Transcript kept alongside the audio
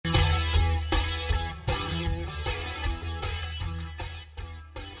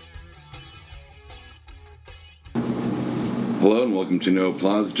Hello and welcome to No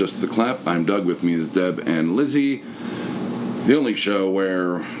Applause, Just the Clap. I'm Doug, with me is Deb and Lizzie. The only show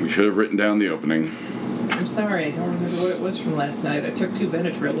where we should have written down the opening. I'm sorry, I don't remember what it was from last night. I took 2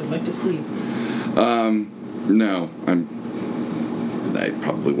 Benadryl and went to sleep. No, I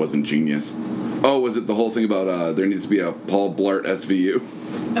probably wasn't genius. Oh, was it the whole thing about there needs to be a Paul Blart SVU?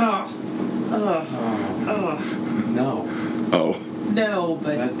 No. Oh. No,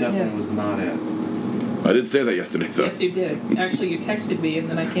 but... That definitely was not it. I did say that yesterday, though. Yes, you did. Actually, you texted me, and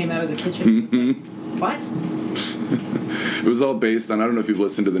then I came out of the kitchen and was like, what? It was all based on, I don't know if you've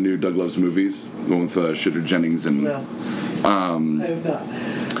listened to the new Doug Loves Movies, the one with Shooter Jennings and... No. I have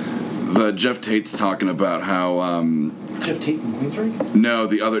not. The Jeff Tate's talking about how... Jeff Tate from Queensrÿche?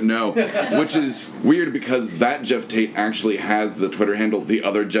 No, which is weird because that Jeff Tate actually has the Twitter handle The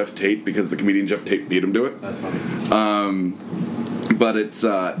Other Jeff Tate because the comedian Jeff Tate beat him to it. That's funny. But it's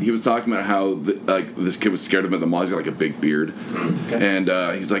he was talking about how this kid was scared of him at the mall. He's got like a big beard, Okay. and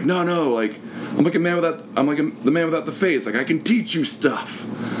he's like, no, like I'm like the man without the face. Like I can teach you stuff.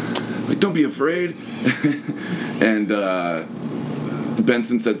 Like don't be afraid. And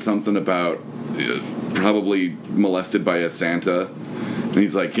Benson said something about probably molested by a Santa, and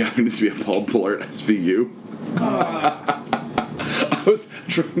he's like, yeah, there needs to be a Paul Blart SVU. I was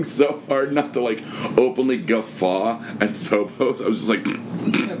trying so hard not to like openly guffaw at Sobos. I was just like,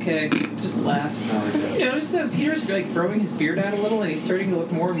 Okay, just laugh. You notice that Peter's like growing his beard out a little, and he's starting to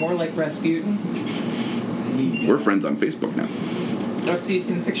look more and more like Rasputin. we're friends on Facebook now. Oh, so you've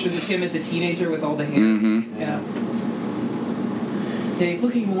seen pictures of him as a teenager with all the hair? Mm-hmm. Yeah. Yeah, he's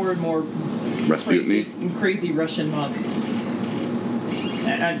looking more and more Rasputin-y. crazy Russian monk.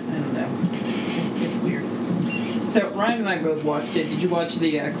 I don't know. It's weird. So Ryan and I both watched it. Did you watch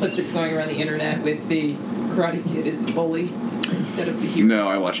the clip that's going around the internet with the Karate Kid as the bully instead of the hero? No,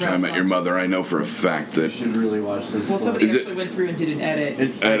 I watched How I Met Your Mother. I know for a fact You that should really watch this. Well, somebody Is it- actually went through and did an edit.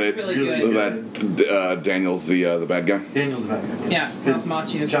 It's really good. that Daniel's the bad guy. Daniel's the bad guy. Yeah, Yes. 'Cause Ralph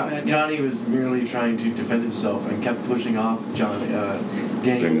Macchio's the bad guy. Johnny was merely trying to defend himself and kept pushing off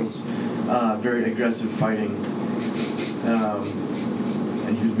Daniel's very aggressive fighting.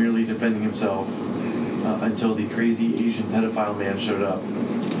 And he was merely defending himself until the crazy Asian pedophile man showed up.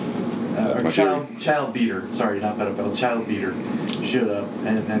 That's Or my child beater. Sorry, not pedophile. Child beater showed up,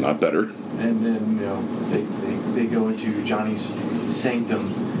 and Not better. and then they go into Johnny's sanctum,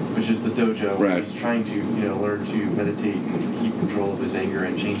 which is the dojo, where Right. he's trying to learn to meditate and keep control of his anger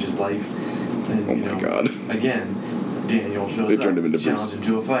and change his life. And Oh my God. again, Daniel shows They up turned him into to challenge him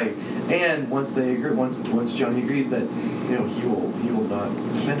to a fight. And once they agree, once Johnny agrees that he will not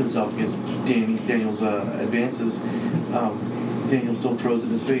defend himself against Daniel's advances, Daniel still throws in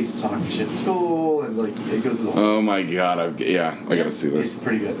his face, talking shit in school, and it goes with the whole. Oh my God! I gotta see It's this.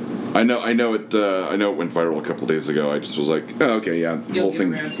 pretty good. I know it went viral a couple days ago. I just was like, oh, okay, yeah, the You'll whole get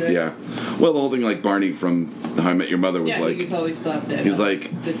thing. around to it. Yeah. Well, the whole thing, like Barney from How I Met Your Mother was Yeah, like, he was always thought that. he's like,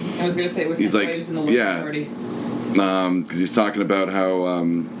 I was gonna say it was he's his like, wives in the little yeah. party. because he's talking about how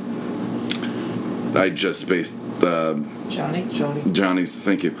I just spaced Johnny. Johnny's.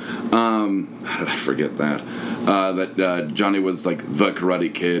 Thank you. How did I forget that? That Johnny was like the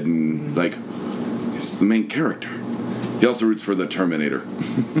Karate Kid, and he's like, he's the main character. He also roots for the Terminator.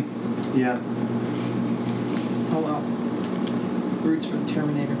 Yeah. Oh well. Roots from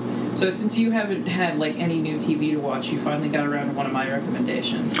Terminator. So since you haven't had like any new TV to watch, you finally got around to one of my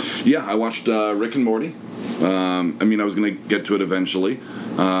recommendations. Yeah, I watched Rick and Morty. I was gonna get to it eventually.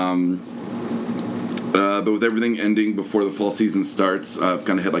 But with everything ending before the fall season starts, I've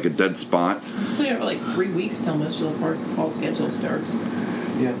kind of hit like a dead spot. So you have like 3 weeks till most of the fall schedule starts.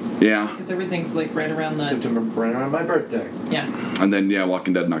 Yeah. Yeah, Because everything's like right around the... September, right around my birthday. Yeah. and then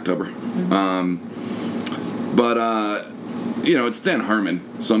Walking Dead in October. But it's Dan Harmon,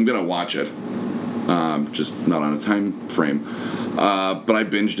 so I'm gonna watch it. Just not on a time frame. But I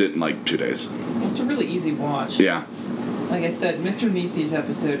binged it in like 2 days. It's a really easy watch. Yeah. Like I said, Mr. Macy's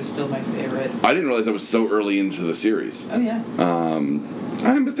episode is still my favorite. I didn't realize I was so early into the series. Oh, yeah.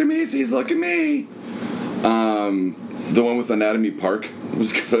 I'm Mr. Macy's, look at me. The one with Anatomy Park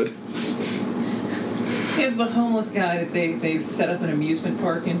was good. He's the homeless guy that they've set up an amusement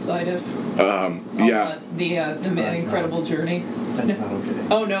park inside of. Yeah. The Incredible Journey. That's not okay.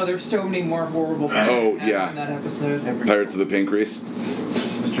 Oh, no, there's so many more horrible things Oh, that happen yeah. in that episode. Pirates of the Pancreas.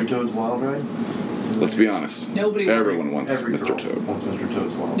 Mr. Toad's Wild Ride? Let's be honest. Everyone wants Every Mr. girl Toad. wants Mr.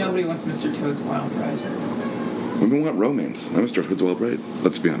 Toad's Wild Ride. Nobody wants Mr. Toad's Wild Ride. Women want romance, not Mr. Toad's Wild Ride.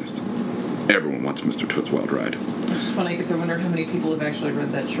 Let's be honest. Everyone wants Mr. Toad's Wild Ride. It's just funny because I wonder how many people have actually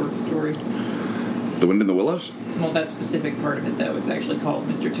read that short story. The Wind in the Willows? Well, that specific part of it, though, it's actually called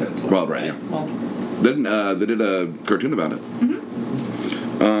Mr. Toad's Wild Wild Ride, yeah. Well, They did a cartoon about it.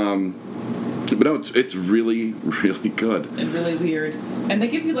 But no, it's really, really good. and really weird. And they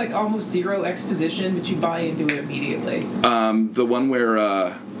give you, like, almost zero exposition, but you buy into it immediately. The one where,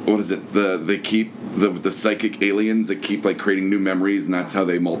 what is it? They keep the psychic aliens that keep like creating new memories, and that's how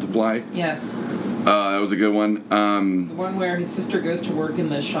they multiply. Yes. That was a good one. The one where his sister goes to work in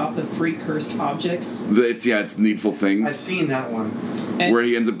the shop of free cursed objects. It's Needful I've Things, seen that one. And where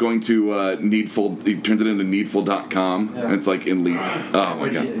he ends up going to Needful. He turns it into Needful.com, Yeah. and it's like in Leeds. Oh my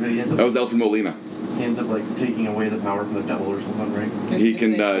But god, he ends up, that was Alfred Molina. he ends up like taking away the power from the devil or something, right? there's- he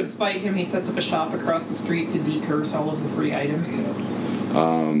can, To spite him, he sets up a shop across the street to decurse all of the free items.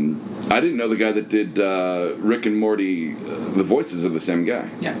 I didn't know the guy that did Rick and Morty. The voices are the same guy.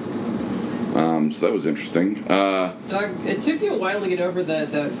 Yeah. So that was interesting. Doug, it took you a while to get over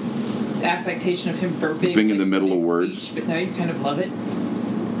the affectation of him burping. Being in the middle of mid-speech, words. But now you kind of love it.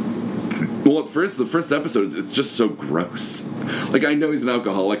 Well, at first, the first episode, it's just so gross. Like, I know he's an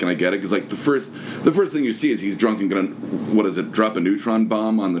alcoholic, and I get it, because like the first thing you see is he's drunk and gonna drop a neutron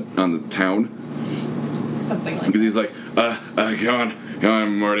bomb on the town. Something like Because that. he's like, come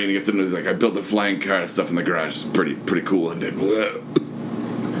on, Morty, and he gets in, and he's like, I built a flying car, stuff in the garage, it's pretty cool, and then,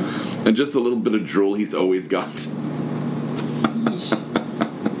 and just a little bit of drool he's always got. Yeesh.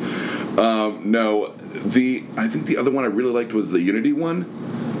 No, I think the other one I really liked was the Unity one,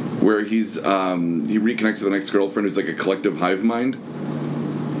 where he reconnects with an ex-girlfriend who's like a collective hive mind.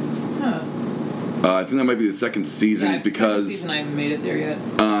 Huh. I think that might be the second season Yeah, because second season I haven't made it there yet.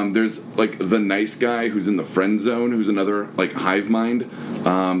 there's like the nice guy who's in the friend zone, who's another like hive mind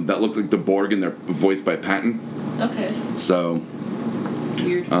that looked like the Borg, and they're voiced by Patton. Okay. So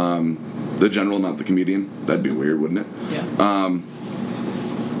Weird. the general, not the comedian. That'd be weird, wouldn't it? Yeah.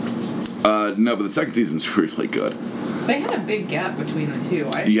 No, but the second season's really good. They had a big gap between the two.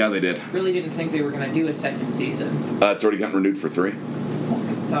 I Yeah, they did. really didn't think they were going to do a second season. It's already gotten renewed for 3.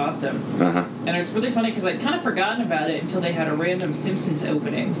 Because it's awesome. Uh-huh. And it's really funny because I'd kind of forgotten about it until they had a random Simpsons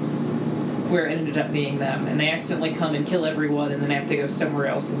opening where it ended up being them. And they accidentally come and kill everyone and then have to go somewhere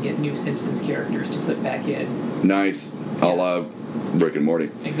else and get new Simpsons characters to put back in. Nice. A la Rick and Morty.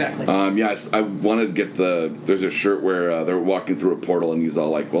 Exactly. Yes, I wanted to get there's a shirt where they're walking through a portal, and he's all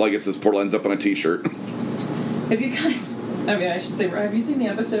like, well, I guess this portal ends up on a t-shirt. Have you guys... I mean, I should say, have you seen the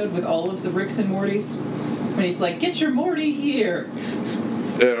episode with all of the Ricks and Mortys? When he's like, get your Morty here!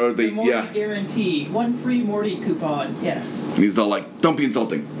 Or The Morty yeah. guarantee. 1 free Morty coupon. Yes. And he's all like, don't be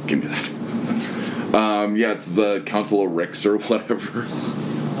insulting. Give me that. Yeah, it's the Council of Ricks or whatever.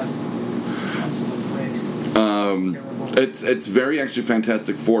 Absolute Ricks. Um, Terrible. it's very actually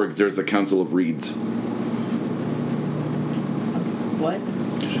Fantastic Four, because there's the Council of Reeds. What?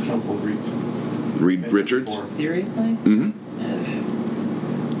 Just a council of Reeds. Reed Richards. Four. Seriously? Mm-hmm.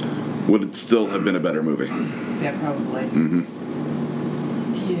 Would it still have been a better movie? Yeah, probably. Mm-hmm.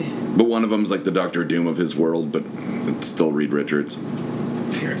 Yeah. But one of them's like the Doctor Doom of his world, but it's still Reed Richards.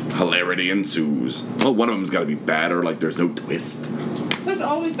 Sure. Hilarity ensues. Oh, one of them's got to be bad, or like there's no twist. There's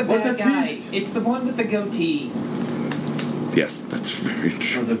always the What bad the guy. twist? It's the one with the goatee. Yes, that's very Or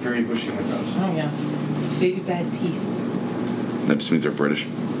true. the very bushy eyebrows. Oh, yeah. Baby bad teeth. That just means they're British.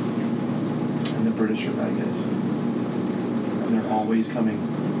 And the British are bad guys. And they're always coming.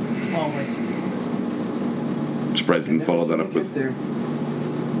 Always. I'm surprised they didn't follow that up with. There.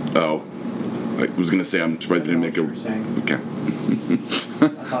 Oh, I was gonna say I'm surprised they didn't make a. That's not what you were Okay. I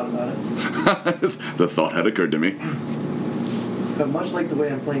thought about it. The thought had occurred to me. But much like the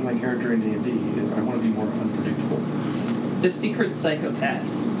way I'm playing my character in D&D, I want to be more unpredictable. The secret psychopath.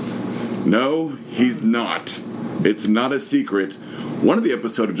 No, he's not. It's not a secret. One of the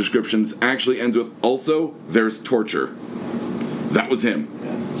episode descriptions actually ends with, also, there's torture. That was him.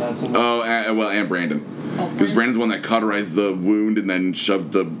 Yeah, that's a Oh, and Brandon. Oh, Because Brandon's the one that cauterized the wound and then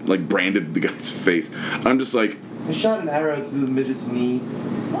branded the guy's face. I'm just like, I shot an arrow through the midget's knee.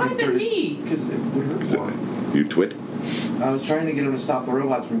 Why is it knee? Because it would hurt more. you twit? I was trying to get him to stop the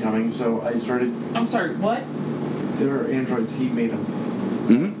robots from coming, so I started. I'm sorry, what? There are androids. He made them.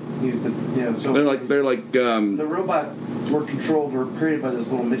 Mm-hmm. He was the so They're like, the robots were controlled or created by this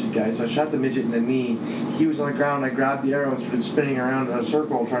little midget guy. So I shot the midget in the knee. He was on the ground. I grabbed the arrow and started spinning around in a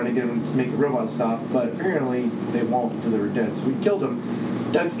circle, trying to get him to make the robot stop. But apparently they won't until they were dead. So we killed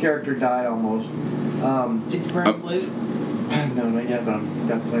him. Doug's character died almost. Did you burn the loot? No, not yet, but I've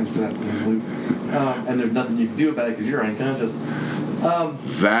got plans for that loop. And there's nothing you can do about it because you're unconscious.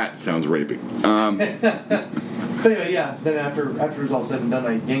 that sounds rapey. But anyway, yeah. Then after it was all said and done,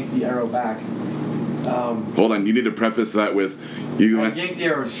 I yanked the arrow back, Hold on, you need to preface that with you I went. yanked the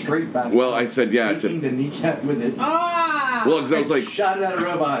arrow straight back. Well, I said yeah. I Taking said the kneecap with it. Ah! well because I was like, Shot it at a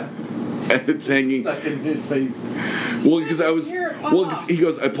robot. and it's hanging. Stuck in his face. Well, because I was. Tear it Well, because off. he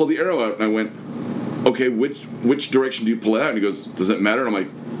goes, I pulled the arrow out and I went, okay, which direction do you pull it out? And he goes, does it matter? And I'm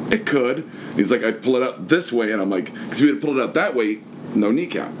like, it could. And he's like, I pull it out this way, and I'm like, because if you had pulled it out that way, no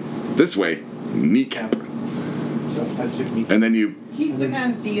kneecap. This way, kneecap. So I took kneecap. And then you. He's the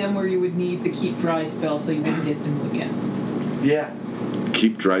kind of DM where you would need the keep dry spell so you wouldn't get pneumonia. Yeah.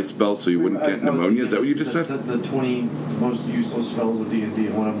 Keep dry spell so you wouldn't get pneumonia. Is that what you just said? The 20 most useless spells of D&D,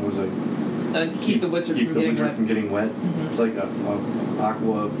 and one of them was like Keep the wizard keep from the getting wizard wet. from getting wet. Mhm. It's like a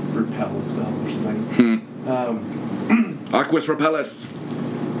aqua repel spell or something. Aquas repellus.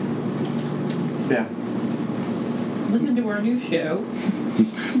 Yeah. Listen to our new show.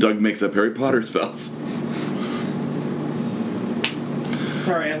 Doug makes up Harry Potter spells.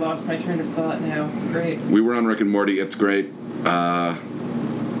 Sorry, I lost my train of thought now. Great. We were on Rick and Morty. It's great.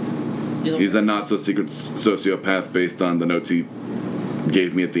 You He's a not-so-secret sociopath based on the notes he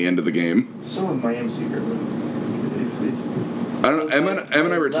gave me at the end of the game. Some of my secret, but it's. I don't know. Em and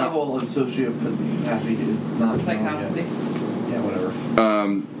I were talking. level of sociopathy is not psychopathy. Yeah, whatever.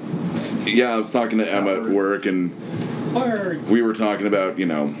 Yeah, I was talking to Emma at work, and Words. we were talking about,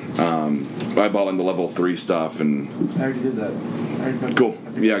 eyeballing the level 3 stuff, and I already did that. I already got- cool.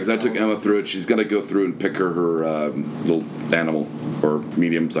 I picked Yeah, because I it took out. Emma through it. She's got to go through and pick her little animal, or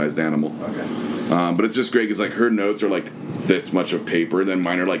medium-sized animal. Okay. But it's just great because, like, her notes are, like, this much of paper, and then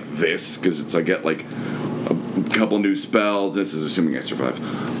mine are, like, this, because it's, I get, like, a couple new spells. This is assuming I survive.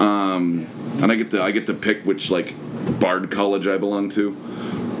 And I get to pick which, like, Bard college I belong to.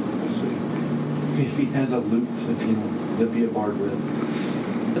 Let's see. If he has a loot to be a bard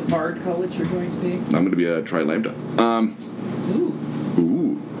with. The Bard College you're going to be? I'm going to be a Tri-Lambda. Ooh.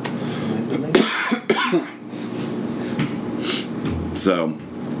 Ooh. So,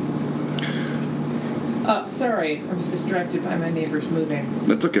 Sorry. I was distracted by my neighbors moving.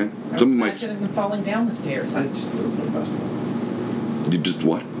 that's okay. I Some of my... was fascinated and falling down the stairs. I just thought they were playing basketball. You just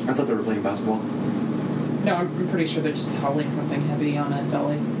what? I thought they were playing basketball. No, I'm pretty sure they're just hauling something heavy on a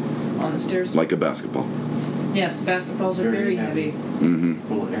dolly on the stairs. Like a basketball. Yes, basketballs are very heavy. Mm-hmm.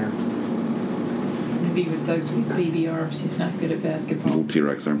 Full of air. Maybe with Doug's weak baby arms, he's not good at basketball. Little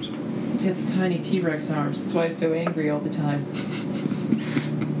T-Rex arms. He had the tiny T-Rex arms. That's why he's so angry all the time.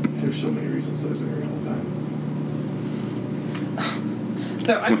 There's so many reasons those are all the time.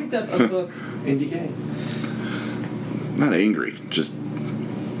 So I picked up a book. Indie gay. Not angry, just...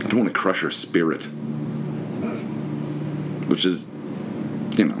 I don't want to crush her spirit. Which is,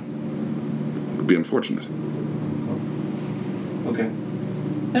 would be unfortunate. Okay.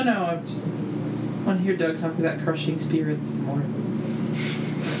 No, I just want to hear Doug talk about crushing spirits more.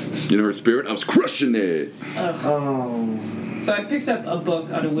 You know her spirit? I was crushing it! Oh. So I picked up a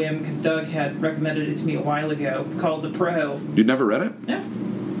book on a whim because Doug had recommended it to me a while ago called The Pro. You'd never read it? Yeah.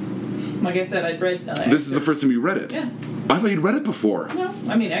 Like I said, I'd read... This is the first time you read it? Yeah. I thought you'd read it before. No,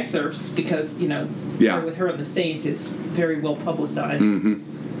 I mean excerpts because, Yeah. Her with Her and the Saint is very well publicized.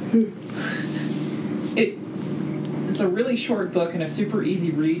 Mm-hmm. It's a really short book and a super easy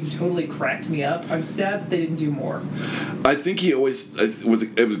read and totally cracked me up. I'm sad that they didn't do more. I think he always... it was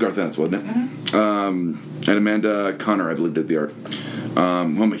Garth Ennis, wasn't it? Mm-hmm. And Amanda Connor, I believe, did the art.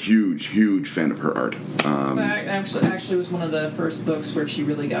 I'm a huge, huge fan of her art. That actually was one of the first books where she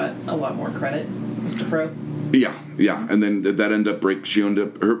really got a lot more credit, Mr. Pro. Yeah, and then that ended up she ended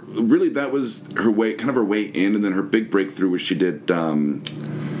up her really that was her way, kind of her way in, and then her big breakthrough was she did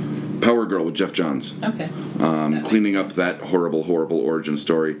Power Girl with Jeff Johns, Okay. cleaning up that horrible origin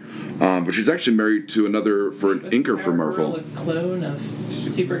story. But she's actually married to another an inker for Marvel. A clone of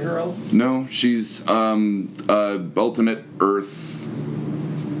Supergirl. No, she's alternate Earth.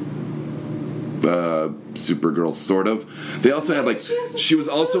 Supergirl, sort of. They also had like she was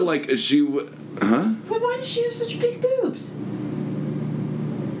also like huh? But why does she have such big boobs?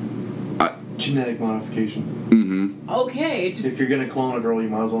 Genetic modification. Mm-hmm. Okay, just If you're gonna clone a girl, you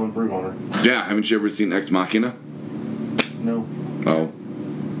might as well improve on her. Yeah, haven't you ever seen Ex Machina? No. Oh.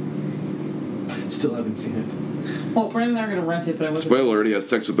 Still haven't seen it. well, Brandon and I are gonna rent it, but I wasn't. Spoiler alert, he has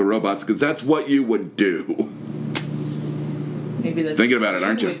sex with the robots because that's what you would do. Maybe that's Thinking about it,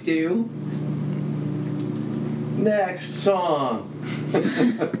 aren't you? Would do. Next song.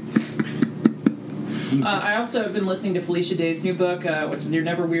 I also have been listening to Felicia Day's new book, which is You're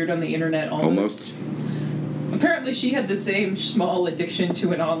Never Weird on the Internet, almost. Apparently she had the same small addiction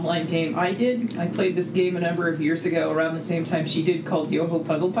to an online game I did. I played this game a number of years ago around the same time she did, called Yo-Ho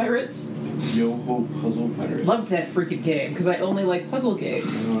Puzzle Pirates. Yo-Ho Puzzle Pirates. Loved that freaking game because I only like puzzle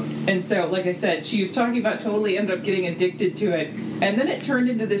games. And so, like I said, she was talking about totally ended up getting addicted to it. And then it turned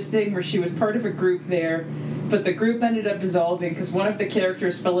into this thing where she was part of a group there, but the group ended up dissolving because one of the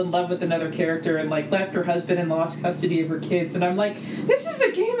characters fell in love with another character and like left her husband and lost custody of her kids. And I'm like, this is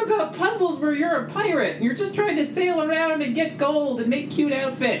a game about puzzles where you're a pirate and you're just trying to sail around and get gold and make cute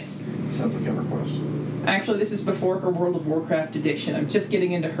outfits. Sounds like EverQuest. Actually, this is before her World of Warcraft addiction. I'm just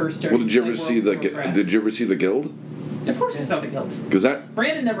getting into her story. Well, did you ever see the Guild? Of course, I saw the Guild. Because that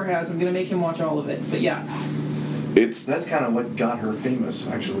Brandon never has. I'm gonna make him watch all of it. But yeah. That's kind of what got her famous,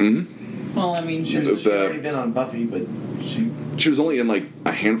 actually. Mm-hmm. Well, I mean, She's already been on Buffy, but she was only in like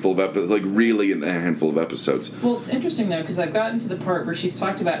a handful of episodes, like really in a handful of episodes. Well, it's interesting though because I've gotten to the part where she's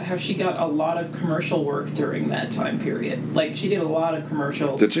talked about how she got a lot of commercial work during that time period. Like she did a lot of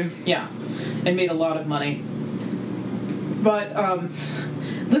commercials. Did she? Yeah, and made a lot of money. But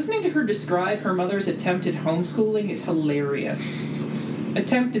listening to her describe her mother's attempt at homeschooling is hilarious.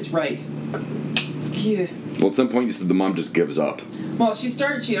 Attempt is right. Yeah. Well, at some point you said the mom just gives up. Well, she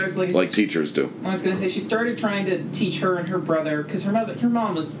started. She was like teachers do. I was going to say she started trying to teach her and her brother because her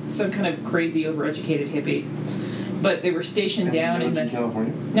mom was some kind of crazy, overeducated hippie. But they were stationed down in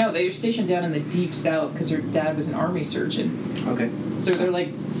California. No, they were stationed down in the deep south because her dad was an army surgeon. Okay. So they're like,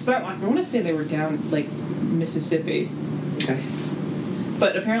 I want to say they were down like Mississippi. Okay.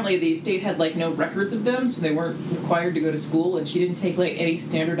 But apparently the state had like no records of them, so they weren't required to go to school, and she didn't take like any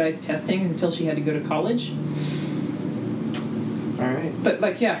standardized testing until she had to go to college. Alright. But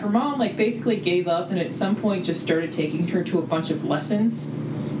like yeah, her mom like basically gave up and at some point just started taking her to a bunch of lessons.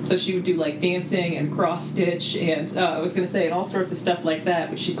 So she would do like dancing and cross stitch and I was gonna say and all sorts of stuff like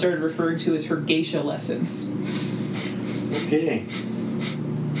that, which she started referring to as her geisha lessons. Okay.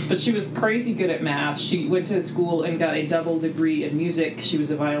 But she was crazy good at math. She went to school and got a double degree in music. She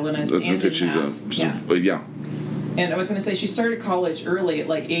was a violinist and in math. Yeah. And I was going to say she started college early at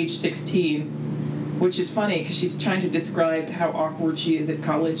like age 16, which is funny because she's trying to describe how awkward she is at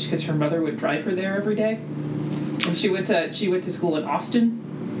college because her mother would drive her there every day. And she went to school in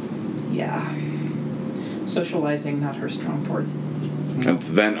Austin. Yeah. Socializing, not her strong port. And it's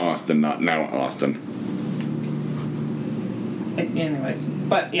then Austin, not now Austin. Anyways,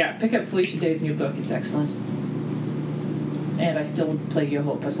 but yeah, pick up Felicia Day's new book. It's excellent. And I still play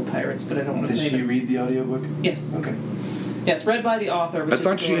Yo-Ho Puzzle Pirates, but I don't want to play Did she read the audiobook? Yes. Okay. Yes, read by the author. I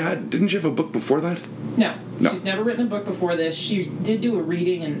thought she had... Didn't she have a book before that? No. She's never written a book before this. She did do a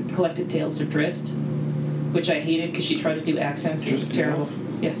reading in Collected Tales of Drizzt, which I hated because she tried to do accents. It was terrible.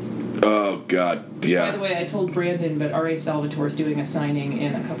 Yes. Oh, God. Yeah. By the way, I told Brandon, but R.A. Salvatore is doing a signing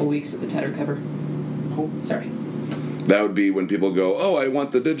in a couple weeks at the Tedder cover. Cool. Sorry. That would be when people go, oh, I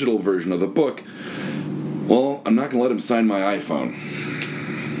want the digital version of the book. Well, I'm not going to let him sign my iPhone.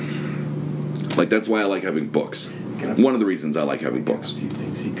 Like, that's why I like having books. One of the reasons I like having books. A few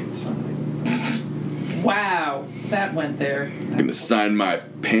things he could sign. Wow, that went there. I'm going to sign my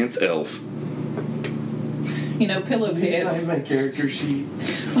pants elf. You know, pillow pants. Sign my character sheet.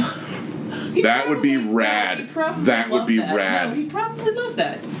 That would be rad. That would be rad. No, he'd probably love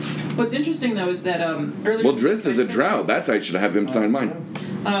that. What's interesting, though, is that earlier... Well, Drizzt is a drow. That's I should have him sign mine.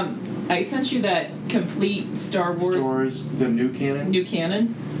 I sent you that complete Star Wars... the new canon? New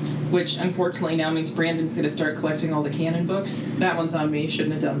canon, which unfortunately now means Brandon's going to start collecting all the canon books. That one's on me.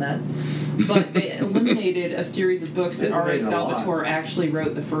 Shouldn't have done that. But they eliminated a series of books that R.A. Salvatore actually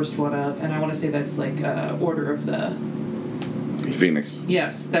wrote the first one of, and I want to say that's like Order of the... Phoenix.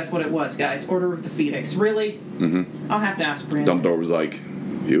 Yes, that's what it was, guys. Order of the Phoenix. Really? Mm-hmm. I'll have to ask Brandon. Dumbledore was like,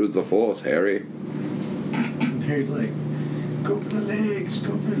 use the Force, Harry. Harry's like, go for the legs,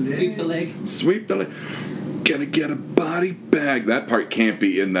 go for the legs. Sweep the leg. Sweep the leg. Gotta get a body bag. That part can't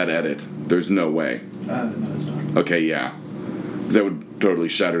be in that edit. There's no way. No, it's not. Okay, yeah. Because that would totally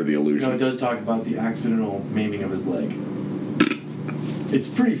shatter the illusion. No, it does talk about the accidental maiming of his leg. It's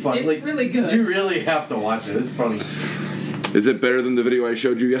pretty funny. It's really good. You really have to watch it. It's funny. Is it better than the video I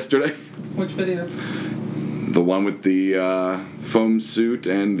showed you yesterday? Which video? The one with the foam suit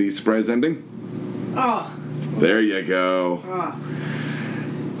and the surprise ending? Oh. There you go. Oh.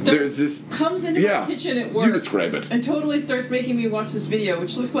 There's this... Comes into my kitchen at work. You describe it. And totally starts making me watch this video,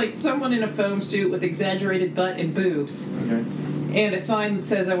 which looks like someone in a foam suit with exaggerated butt and boobs. Okay. And a sign that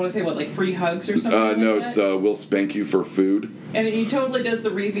says, I want to say, what, like free hugs or something No, like it's that? we'll spank you for food. And he totally does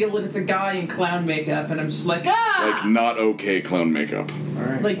the reveal, and it's a guy in clown makeup, and I'm just like, ah! Like, not okay clown makeup. All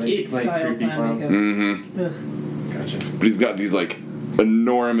right. Like it style creepy clown makeup. Mm-hmm. Ugh. Gotcha. But he's got these, like,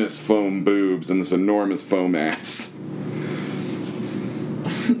 enormous foam boobs and this enormous foam ass.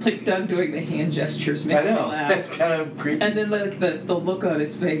 Like Doug doing the hand gestures makes I me know. laugh. That's kind of creepy. And then like the look on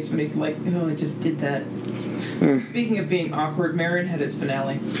his face when he's like, oh, I just did that. Speaking of being awkward, Marin had his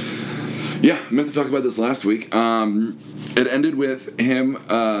finale. Yeah, I meant to talk about this last week. It ended with him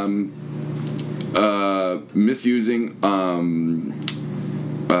misusing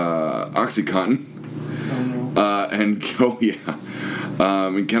OxyContin. Oh no. And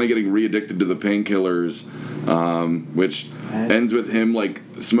and kind of getting re-addicted to the painkillers, which ends with him like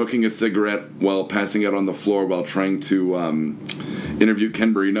smoking a cigarette while passing out on the floor while trying to interview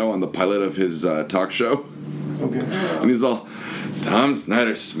Ken Marino on the pilot of his talk show. Okay. And he's all, Tom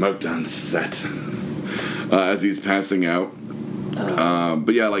Snyder smoked on set, as he's passing out.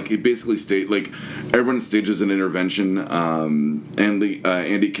 But yeah, like it basically like everyone stages an intervention.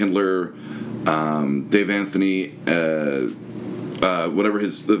 Andy Kindler, Dave Anthony, whatever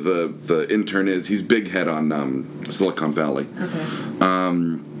the intern is, he's big head on Silicon Valley. Okay.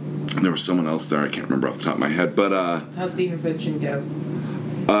 There was someone else there, I can't remember off the top of my head, but How's the intervention go?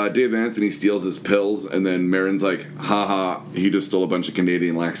 Dave Anthony steals his pills, and then Marin's like, haha, he just stole a bunch of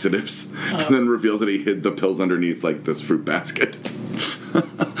Canadian laxatives, and then reveals that he hid the pills underneath like this fruit basket.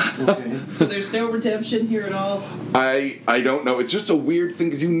 Okay. So there's no redemption here at all? I don't know. It's just a weird thing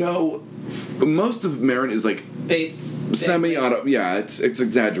because most of Marin is like Based semi-auto. Yeah, it's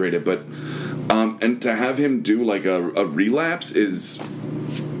exaggerated, but and to have him do like a relapse is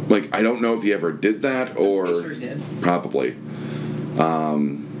like I don't know if he ever did that or I'm sure he did. probably.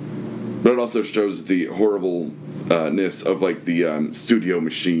 But it also shows the horribleness of like the studio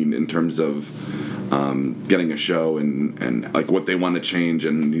machine in terms of getting a show and like what they want to change.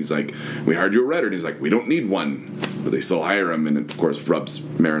 And he's like, we hired you a writer, and he's like, we don't need one, but they still hire him, and it of course rubs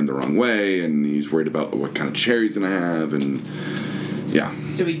Marin the wrong way, and he's worried about what kind of chair he's gonna have, and yeah.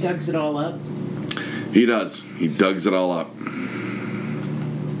 So he dugs it all up? He does. He dugs it all up.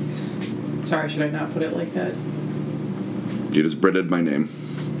 Sorry, should I not put it like that? You just Britted my name.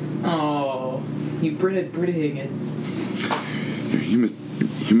 Oh, you Britting it. You're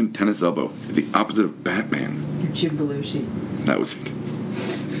human tennis elbow. You're the opposite of Batman. You're Jim Belushi. That was it.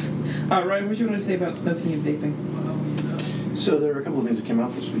 Ryan, what do you want to say about smoking and vaping? So there were a couple of things that came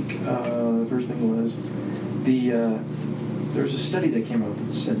out this week. The first thing was there was a study that came out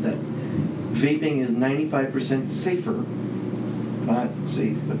that said that vaping is 95% safer, not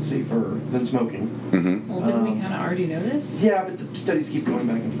safe, but safer than smoking. Mm-hmm. Well, didn't we kind of already know this? Yeah, but the studies keep going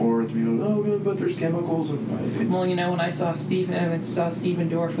back and forth. We go, oh, but there's chemicals and it's, Well, you know, when I saw Stephen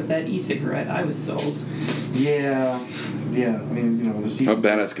Dorff with that e-cigarette, I was sold. yeah. I mean, you know, the How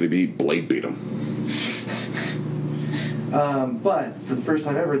badass could he be? Blade beat him. But for the first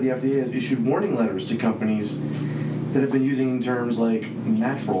time ever, the FDA has issued warning letters to companies that have been using terms like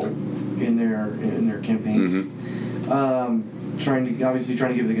natural in their campaigns. Mm-hmm. Trying to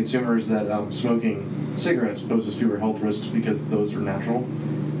give the consumers that smoking cigarettes poses fewer health risks because those are natural,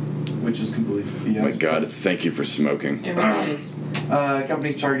 which is completely BS. Oh my God, it's thank you for smoking. It really is.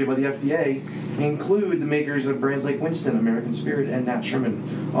 Companies targeted by the FDA include the makers of brands like Winston, American Spirit, and Nat Sherman.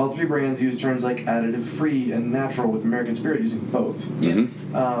 All three brands use terms like additive-free and natural, with American Spirit using both.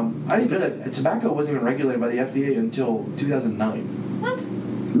 Mm-hmm. I didn't know that tobacco wasn't even regulated by the FDA until 2009. What?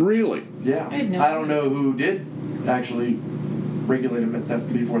 Really? Yeah. I had no I don't idea. know who did actually regulate them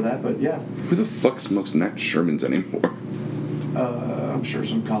before that, but yeah. Who the fuck smokes Nat Shermans anymore? I'm sure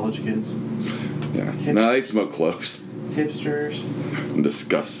some college kids. Yeah. No, they smoke cloves Hipsters. and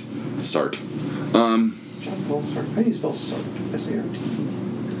discuss Sart. John Paul Sartre. How do you spell Sartre? S-A-R-T.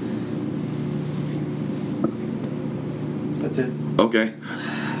 That's it. Okay.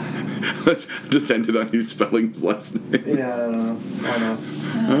 Let's just end it on you spelling his last name. Yeah, I don't know. Why not?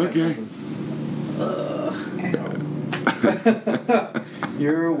 Okay.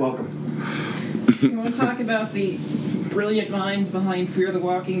 You're welcome. You want to talk about the brilliant minds behind Fear the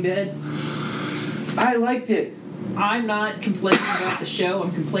Walking Dead? I liked it. I'm not complaining about the show.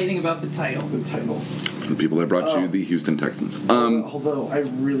 I'm complaining about the title. The title. The people that brought you Oh. the Houston Texans. Although I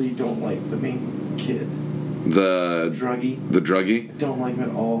really don't like the main kid. The Druggy. druggie. I don't like him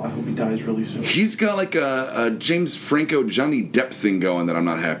at all. I hope he dies really soon. He's got like a James Franco Johnny Depp thing going that I'm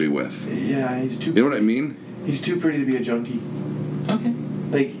not happy with. Yeah, he's too. You know what I mean? He's too pretty to be a junkie. Okay.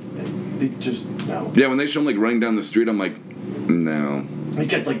 Like, they just no. Yeah, when they show him like running down the street, I'm like, no. He's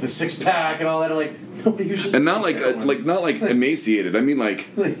got like the 6-pack and all that. I'm like, nobody who's just. And not like heroin. not like emaciated. I mean like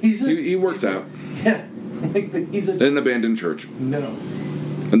he's a, he works out Yeah, like but he's a in an abandoned church no.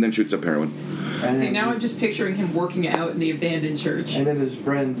 and then shoots up heroin. And Okay, then now I'm his- just picturing him working out in the abandoned church. And then his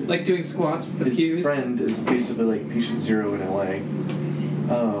friend, Like doing squats with the his pews. friend is basically like patient zero in LA.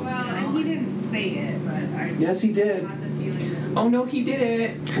 Well, and he didn't say it, but I Yes, he did. got the feeling that. Oh no, he did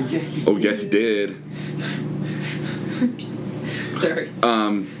it. Oh, yeah, he Oh, yes, he did. Sorry.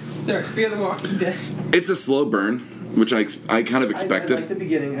 Sorry. Fear the Walking Dead. It's a slow burn, which I kind of I expected. like the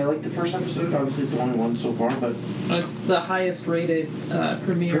beginning. I like the first episode. Obviously, it's the only one so far, but It's the highest rated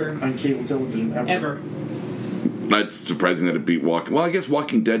premiere on cable television ever. That's surprising that it beat Walking. Well, I guess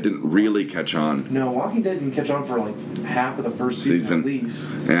Walking Dead didn't really catch on. No, Walking Dead didn't catch on for like half of the first season. At least.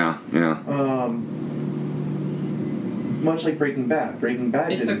 Yeah. Much like Breaking Bad. Breaking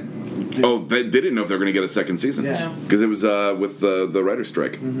Bad It's didn't. Oh, they didn't know if they were going to get a second season. Yeah. No. Because it was with the writer's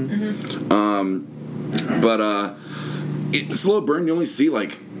strike. But slow burn, you only see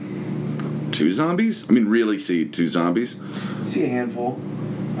like 2 zombies. I mean, really see 2 zombies. See a handful.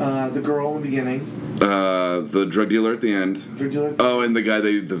 The girl in the beginning. The drug dealer at the end. Drug dealer. Oh, and the guy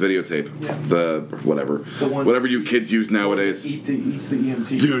the videotape. Yeah. The whatever. The one Whatever you kids use nowadays. Eats the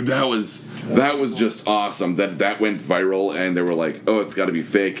EMT. Dude, that was just awesome. That went viral, and they were like, "Oh, it's got to be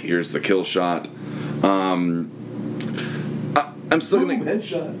fake. Here's the kill shot." I'm still gonna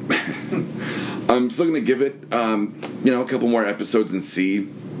headshot. I'm still gonna give it a couple more episodes and see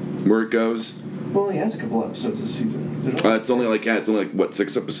where it goes. Well, he has a couple episodes this season. It's only like what,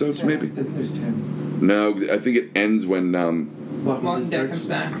 6 episodes 10. maybe? I think it was 10. No, I think it ends when Walking Dead comes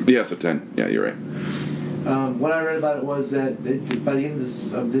back. yeah, so 10. Yeah, you're right. What I read about it was that by the end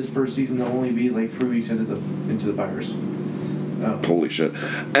of this first season, they'll only be like 3 weeks into the virus. Holy shit!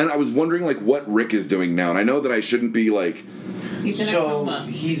 And I was wondering like what Rick is doing now, and I know that I shouldn't be like. He's in a coma.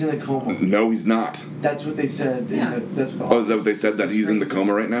 He's in a coma. No, he's not. That's what they said. Yeah. That's what Oh, is that what they said? That he's in the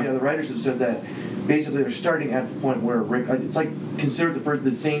coma right now? Yeah, the writers have said that. Basically, they're starting at the point where Rick. It's like considered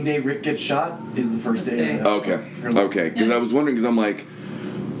the same day Rick gets shot is the first This day. day. Okay. Because I was wondering, because I'm like,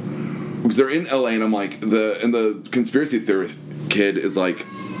 because they're in LA, and I'm like, the conspiracy theorist kid is like,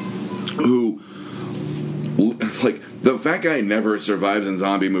 who, it's like the fat guy never survives in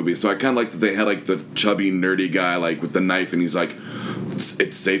zombie movies. So I kind of like that they had like the chubby nerdy guy like with the knife, and he's like,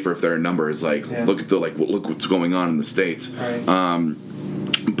 it's safer if they're in numbers. Like, look at look what's going on in the States. Right.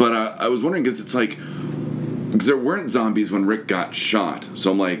 But I was wondering because it's like, because there weren't zombies when Rick got shot,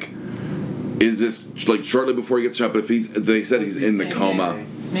 so I'm like, is this like shortly before he gets shot? But if they said he's in the coma.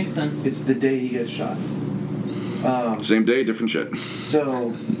 Makes sense. It's the day he gets shot. Same day, different shit.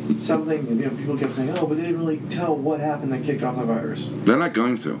 So something people kept saying, oh, but they didn't really tell what happened that kicked off the virus. They're not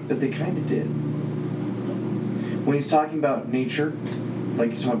going to. But they kind of did. When he's talking about nature, like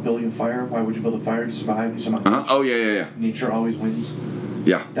he's talking about building a fire, why would you build a fire to survive? He's talking about Oh yeah. nature always wins.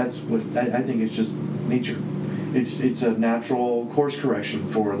 Yeah. That's what I think. It's just nature. It's a natural course correction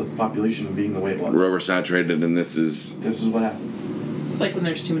for the population being the way it was. We're oversaturated, and this is what happened. It's like when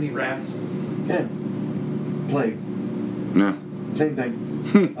there's too many rats. Yeah. Plague. yeah. Same thing.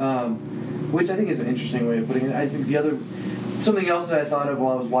 Which I think is an interesting way of putting it. I think something else that I thought of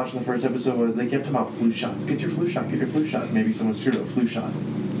while I was watching the first episode was they kept talking about flu shots. Get your flu shot. Get your flu shot. Maybe someone screwed up a flu shot.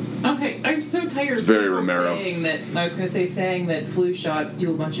 Okay, I'm so tired of very people Romero. saying that flu shots do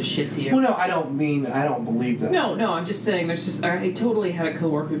a bunch of shit to you. Well, no, I don't believe that. No, I'm just saying I totally had a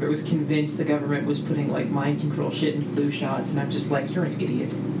coworker that was convinced the government was putting like mind control shit in flu shots, and I'm just like, you're an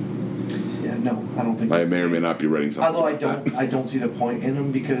idiot. Yeah, no, I don't think I that's may the or may case. not be writing something. Although about that. I don't see the point in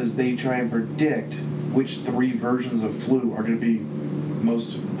them because they try and predict which 3 versions of flu are going to be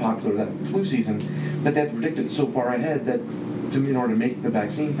most popular that flu season, but they have to predict it so far ahead that in order to make the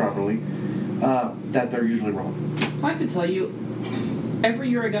vaccine properly, that they're usually wrong. I have to tell you, every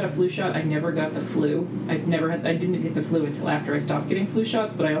year I got a flu shot, I never got the flu. I didn't get the flu until after I stopped getting flu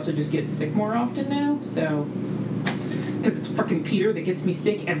shots, but I also just get sick more often now, so. Because it's fucking Peter that gets me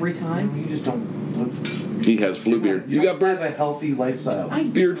sick every time. You just don't live. He has flu beard. You got have beard? a healthy lifestyle. I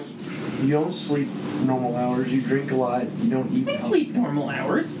Beard. don't. You don't sleep normal hours. You drink a lot. You don't eat. I sleep normal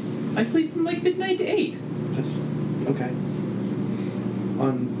hours. I sleep from like midnight to 8. That's okay.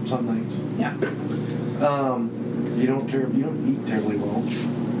 On some nights. Yeah. You don't eat terribly well,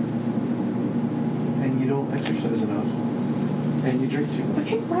 and you don't exercise enough, and you drink too The much.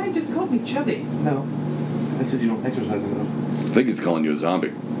 fuck, Brian just called me chubby. No, I said you don't exercise enough. I think he's calling you a zombie.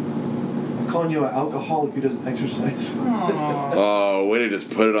 I'm calling you an alcoholic who doesn't exercise. Aww. Oh, way to just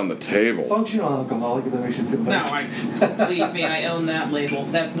put it on the table. Functional alcoholic, if that makes you feel No, better. believe me, I own that label.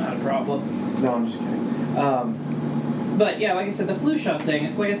 That's not a problem. No, I'm just kidding. But yeah, like I said, the flu shot thing,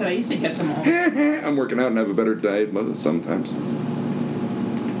 it's like I said, I used to get them all. I'm working out and have a better diet sometimes.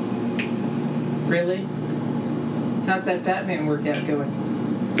 Really? How's that Batman workout going?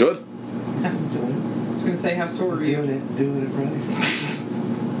 Good. I Doing was going to say, how sore are it. you? Doing it right.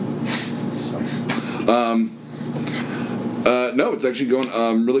 Sorry. No, it's actually going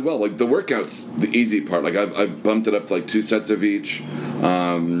really well. Like the workout's the easy part. Like I've bumped it up to like 2 sets of each.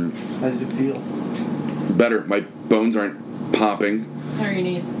 How does it feel? Better. My bones aren't popping. How are your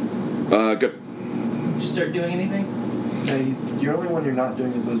knees? Good. Did you start doing anything? Your only one you're not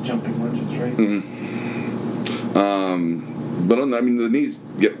doing is those jumping lunges, right? But I mean, the knees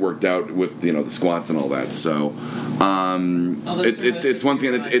get worked out with the squats and all that. So it's once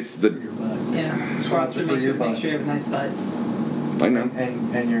again it's For the your butt. Yeah. Squats Squats are to for make your sure butt. you have a nice butt. I know,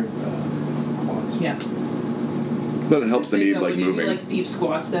 And your quads. Yeah. but it helps the Just knee so, like when moving. you do like deep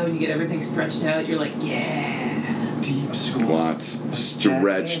squats though, and you get everything stretched out, you're like, yeah. Deep squats. Squats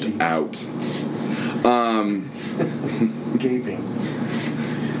stretched Andy. out. Gaping.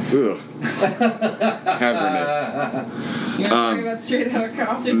 Ugh. Cavernous. You want to talk about Straight Outta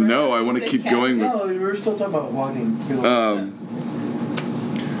Compton? No, I want to Say keep going with. No, we were still talking about walking. We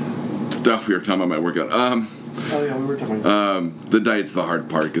were talking about my workout. Oh yeah, we were talking about. The diet's the hard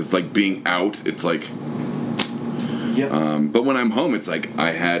part because like being out, it's like. Yep. But when I'm home, it's like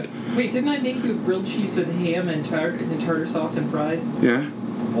I had. Wait, didn't I make you a grilled cheese with ham and tartar sauce and fries? Yeah.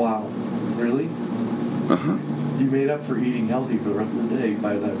 Wow. Really? Uh-huh. You made up for eating healthy for the rest of the day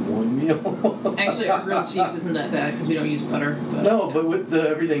by that one meal. Actually, our grilled cheese isn't that bad because we don't use butter. No, but with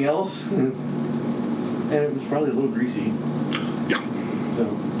everything else, and it was probably a little greasy. Yeah. So.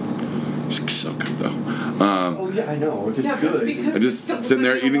 It's so good though. Oh yeah, I know. If it's yeah, good. that's because I'm just sitting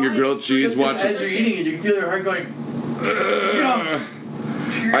there eating your grilled cheese, watching. As you're eating it, you can feel your heart going.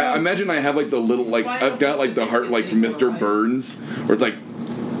 I imagine I have like the little like I've got like the heart like from Mr. Burns, where it's like.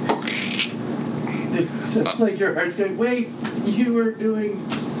 It's like your heart's going. Wait, you were doing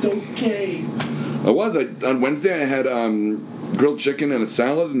okay. On Wednesday I had grilled chicken and a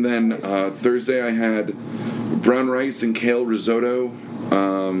salad, and then Thursday I had brown rice and kale risotto.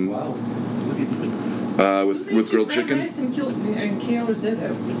 Wow. Look at you. With grilled chicken. Rice and kale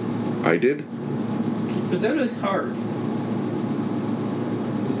risotto. I did. Risotto's hard.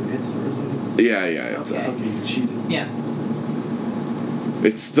 Was it instant risotto? Yeah. It's, Okay. Okay, you cheated. Yeah.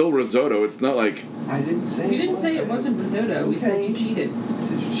 it's still risotto. It's not like. I didn't say. You didn't say it wasn't risotto. We said you cheated. I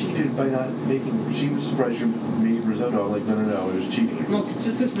said you cheated by not making. She was surprised you made risotto. I'm like, no, it was cheating. Well, it's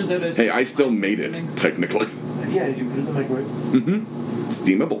just because risotto's. Hey, I still made it technically. Yeah, you put it in the microwave. Mm-hmm.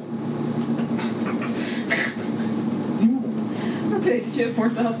 Steamable. Okay, did you have more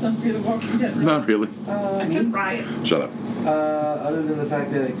thoughts on Fear the Walking Dead? Not really. I said riot. Shut up. Other than the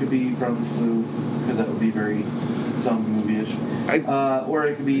fact that it could be from flu, because that would be very zombie movie-ish. Or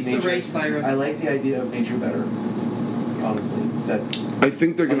it could be It's the nature. rage virus. I like the idea of nature better. Honestly, that I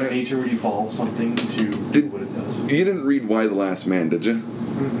think they're Mother gonna. nature would evolve something to do Did- what it does. You didn't read Why the Last Man, did you?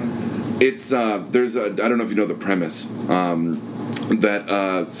 Mm-hmm. It's there's a I don't know if you know the premise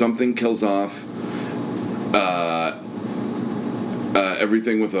that something kills off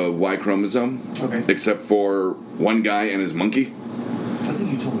everything with a Y chromosome Okay. except for one guy and his monkey. I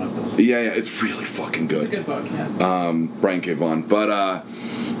think you told me about this. Yeah, it's really fucking It's a good. good book, yeah. Brian K. Vaughan, but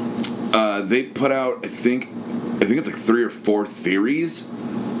they put out I think it's like 3 or 4 theories,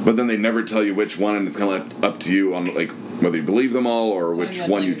 but then they never tell you which one, and it's kind of left up to you on like whether you believe them all or which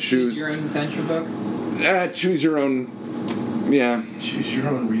Something one like you a choose. Your own adventure book. Choose your own. Yeah. Choose your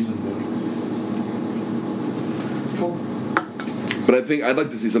own reason, book. Cool. But I think I'd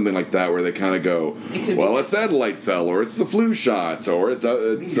like to see something like that where they kind of go, It could well, be- a satellite fell, or it's the flu shot, or it's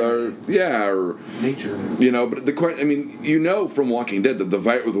or Nature. But from Walking Dead that the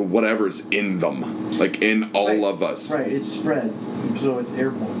virus, whatever's in them, like in all Right. of us. Right, it's spread, so it's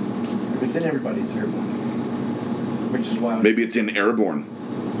airborne. If it's in everybody, it's airborne. Which is why. Maybe it's in Airborne.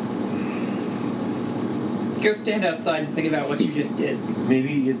 Go stand outside and think about what you just did.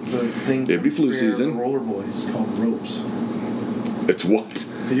 Maybe it's the thing. It'd be from flu Prayer of season. The Roller Boys called Ropes. It's what?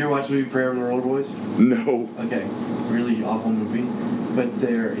 Did you ever watch the movie Prayer of the Roller Boys? No. Okay, it's a really awful movie, but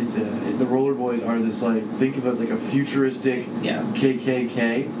the Roller Boys are this think of it like a futuristic Yeah.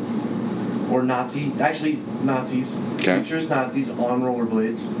 KKK or Nazi, actually Nazis, Okay. futurist Nazis on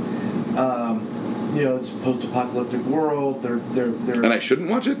rollerblades. It's post-apocalyptic world. They're And I shouldn't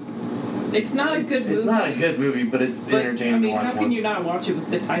watch it? It's not a good movie. It's not a good movie, but it's But, entertaining to watch. how can once. you not watch it with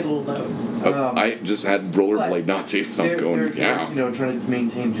the title alone? I just had rollerblade Nazis, so I'm They're, going, yeah. trying to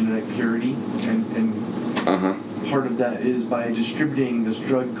maintain genetic purity, and Uh-huh. part of that is by distributing this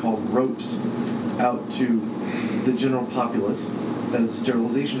drug called ropes out to the general populace as a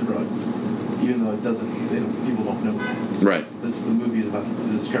sterilization drug, even though people don't know that. Right. The movie is about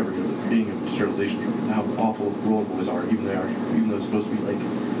the discovery of it being a sterilization drug, and how awful roller boys are, even though it's supposed to be like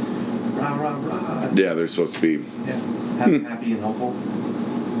rah rah rah. Yeah, they're supposed to be. Yeah, happy and helpful.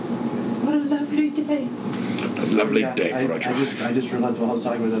 What a lovely day. A lovely day for a I drive. just realized while I was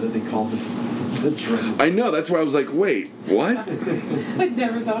talking about that they called the train. I know, that's why I was like, wait, what? I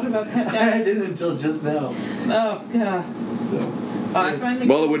never thought about I that. didn't until just now. Oh, God. So, I finally.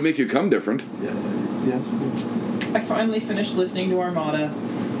 Well, it would make you come different. yeah, yes. I finally finished listening to Armada.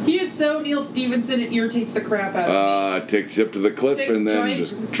 He is so Neil Stevenson, it irritates the crap out of me. Takes you up to the cliff Takes and then giant-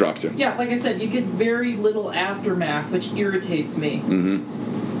 just drops you. Yeah, like I said, you get very little aftermath, which irritates me.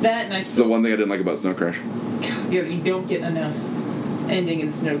 Mm-hmm. That and I It's the one thing I didn't like about Snow Crash. you don't get enough ending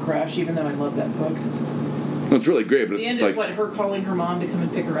in Snow Crash, even though I love that book. Well, it's really great, but The it's end just is like, what, her calling her mom to come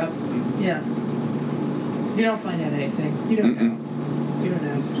and pick her up. Yeah. You don't find out anything. You don't know. You don't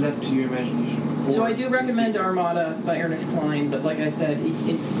know. It's left to your imagination. So Or I do recommend the secret. Armada by Ernest Cline, but like I said,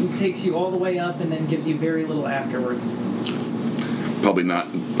 it takes you all the way up and then gives you very little afterwards. probably not.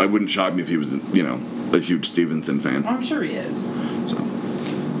 I wouldn't shock me if he was, a huge Stevenson fan. I'm sure he is.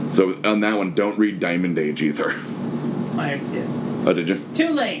 So on that one, don't read Diamond Age either. I did. Oh, did you? Too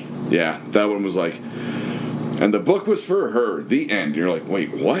late. Yeah, that one was like, and the book was for her. The end. You're like,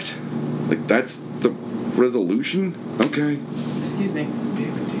 wait, what? Like that's the resolution? Okay. Excuse me.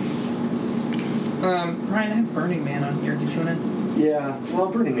 Ryan, I have Burning Man on here. Did you want to? Yeah, well,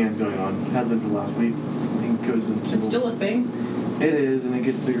 Burning Man's going on. Has been for the last week. I think it goes into. It's still a thing. It is, and it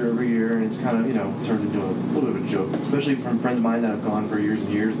gets bigger every year, and it's kind of, turned into a little bit of a joke, especially from friends of mine that have gone for years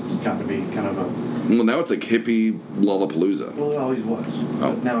and years. It's got to be kind of a. Well, now it's like hippie Lollapalooza. Well, it always was.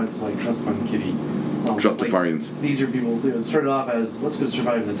 Oh. But now it's like Trust Fund Kitty. Trustafarians. These are people. It started off as let's go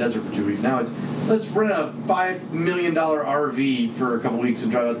survive in the desert for 2 weeks. Now it's let's rent a $5 million RV for a couple weeks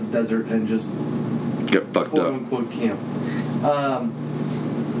and drive out the desert and just Get fucked quote up. unquote camp.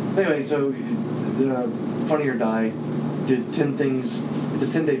 Anyway, so the Funny or Die did 10 things. It's a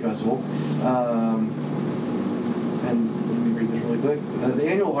 10-day festival. And let me read this really quick. The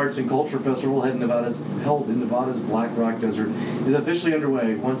annual Arts and Culture Festival held in Nevada's Black Rock Desert is officially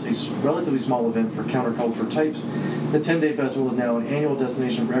underway. Once a relatively small event for counterculture types, the 10-day festival is now an annual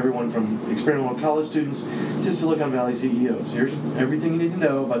destination for everyone from experimental college students to Silicon Valley CEOs. Here's everything you need to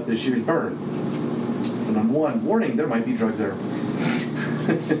know about this year's Burn. Number 1, warning, there might be drugs there.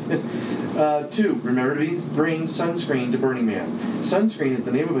 2, remember to bring sunscreen to Burning Man. Sunscreen is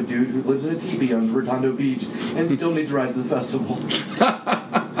the name of a dude who lives in a teepee on Redondo Beach and still needs a ride to the festival.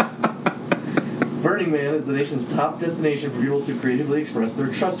 Burning Man is the nation's top destination for people to creatively express their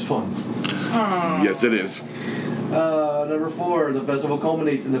trust funds. Yes, it is. Number 4, the festival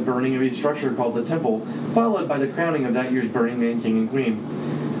culminates in the burning of a structure called the Temple, followed by the crowning of that year's Burning Man King and Queen.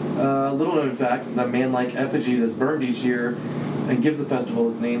 Little known fact, the man-like effigy that's burned each year and gives the festival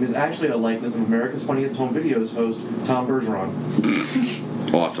its name is actually a likeness of America's Funniest Home Videos host, Tom Bergeron.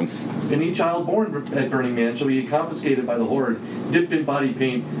 Awesome. Any child born at Burning Man shall be confiscated by the Horde, dipped in body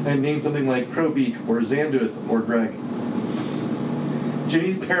paint, and named something like Crowbeak or Zanduth or Greg.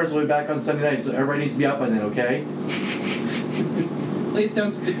 Ginny's parents will be back on Sunday night, so everybody needs to be out by then, okay? Please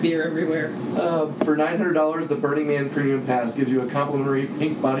don't spit beer everywhere. For $900, the Burning Man Premium Pass gives you a complimentary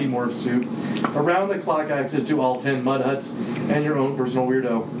pink body morph suit, around-the-clock access to all 10 mud huts, and your own personal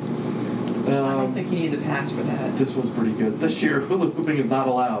weirdo. I don't think you need the pass for that. This was pretty good. This year, hula hooping is not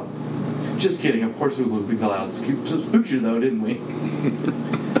allowed. Just kidding. Of course hula hooping's allowed. Spooked you, though, didn't we?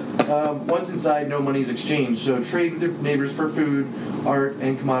 Once inside, no money is exchanged, so trade with your neighbors for food, art,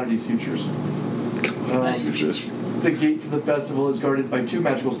 and commodities futures. The gate to the festival is guarded by 2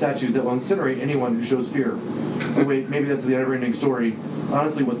 magical statues that will incinerate anyone who shows fear. Oh wait, maybe that's the never-ending story.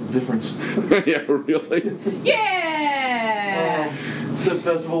 Honestly, what's the difference? Yeah, really? Yeah! The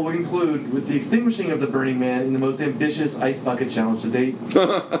festival will conclude with the extinguishing of the Burning Man in the most ambitious ice bucket challenge to date.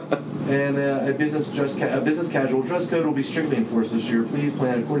 And a business casual dress code will be strictly enforced this year. Please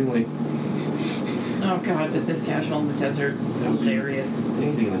plan accordingly. Oh god, business casual in the desert. Hilarious.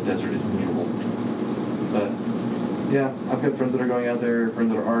 Anything in the desert is miserable. But yeah, I've got friends that are going out there,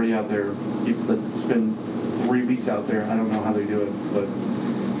 friends that are already out there, people that spend 3 weeks out there. I don't know how they do it, but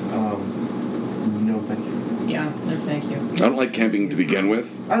no thank you. Yeah, no thank you. I don't like camping to begin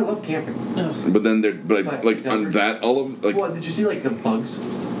with, I love camping. Ugh. but then Like on desert? that all of like What, did you see like the bugs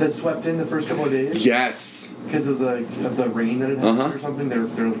that swept in the first couple of days? yes, Because of the rain that it had Uh-huh. or something? They're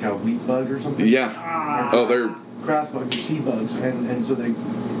like a wheat bug or something? yeah. Ah. Oh, they're Grass bugs or sea bugs, and so they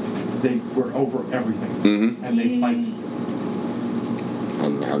were over everything. mm-hmm. And they bite.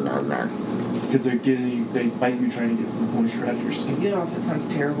 Because they bite you trying to get moisture out of your skin. Yeah, that sounds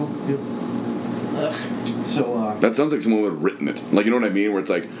terrible. Yep. Ugh. So, That sounds like someone would have written it. Like, you know what I mean? Where it's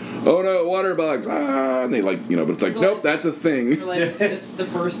like, oh no, water bugs, and they but it's like, nope, that's a thing. Realize it's the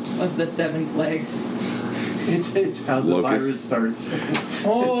first of the 7 plagues. It's how the Locust. virus starts.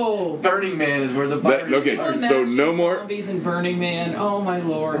 Oh. Burning Man is where the virus okay, starts. so no more- Zombies and Burning Man. Oh my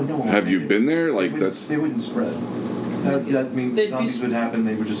lord. Oh, no, Have you been there? They Like, wouldn't- that's... They wouldn't spread. That means They'd be zombies would happen.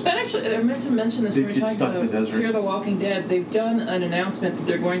 They would just. That actually, I meant to mention this when we They'd were get talking stuck in the about desert. Fear the Walking Dead. They've done an announcement that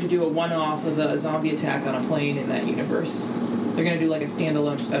they're going to do a one-off of a zombie attack on a plane in that universe. They're going to do like a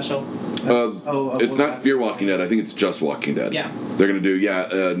standalone special. It's not Fear Walking Dead. I think it's just Walking Dead. Yeah. They're going to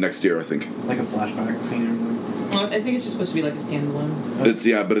do, next year, I think. Like a flashback scene or something. Well, I think it's just supposed to be like a standalone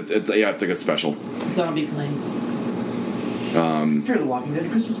It's like a special. zombie plane. Fear the Walking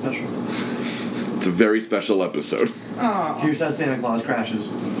Dead Christmas special. It's a very special episode. Oh. Here's how Santa Claus crashes.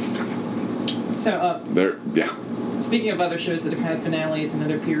 So, Yeah. speaking of other shows that have had finales,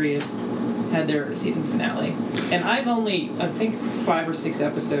 another period had their season finale. And I'm only, I think, 5 or 6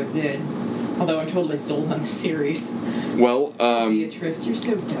 episodes in. Although I'm totally sold on the series. Well, Beatrice, you're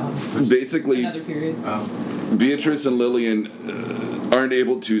so dumb. basically, Another period. Beatrice and Lillian aren't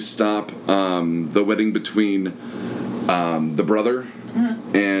able to stop the wedding between the brother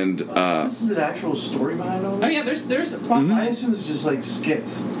and... This is an actual story behind all this? Oh yeah, there's plot I lines. assume it's just like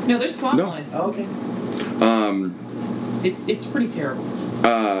skits. No, there's plot No. lines. Oh, okay. It's pretty terrible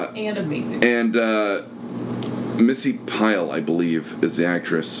and amazing. And Missy Pyle, I believe, is the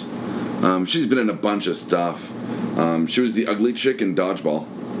actress. She's been in a bunch of stuff. She was the ugly chick in Dodgeball.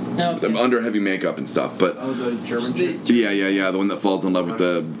 Okay. Under heavy makeup and stuff, but... Oh, the German chick. Yeah, the one that falls in love with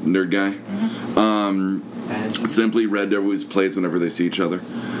the nerd guy. And Simply Red always plays whenever they see each other.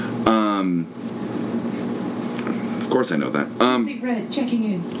 Of course I know that. Big Red checking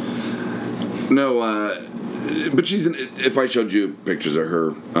in. No, but she's in... If I showed you pictures of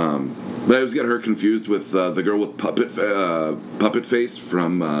her... but I always get her confused with the girl with puppet face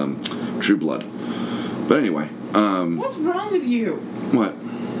from True Blood. But anyway... What's wrong with you? what?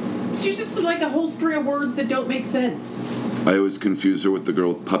 You just like a whole string of words that don't make sense. I always confuse her with the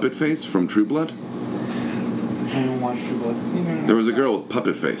girl with puppet face from True Blood. I don't watch True Blood. There was a girl with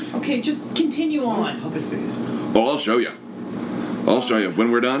puppet face. Okay, just continue on. Puppet face. Oh, I'll show you.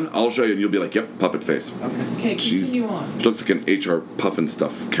 When we're done, I'll show you, and you'll be like, yep, puppet face. Okay. Okay, She's- continue on. She looks like an HR Puffin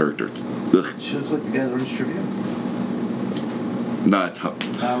stuff character. Ugh. She looks like the guy that runs trivia. Nah, it's hot.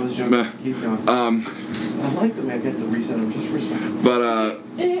 I was joking. Meh. Keep going. I like the way I get to reset him just for respect. But,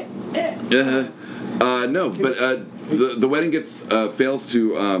 no, but, the wedding fails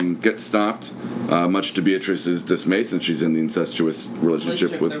to, get stopped, much to Beatrice's dismay, since she's in the incestuous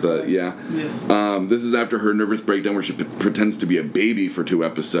relationship with their the, brother. yeah. This is after her nervous breakdown where she pretends to be a baby for 2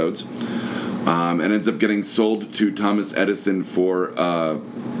 episodes, and ends up getting sold to Thomas Edison for,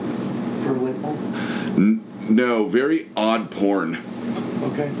 For Whitmore? no, very odd porn.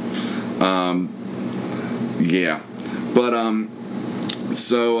 Okay. Yeah, but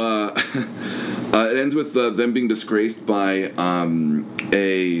so it ends with them being disgraced by an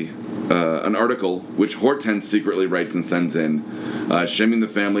article which Hortense secretly writes and sends in, shaming the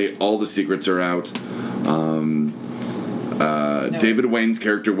family. All the secrets are out. No. David Wayne's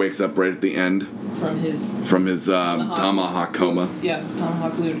character wakes up right at the end From his tomahawk coma. Yeah, it's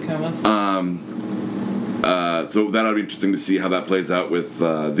tomahawk glued coma. So that'll be interesting to see how that plays out with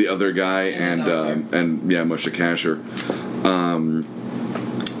the other guy and Moshe Kasher.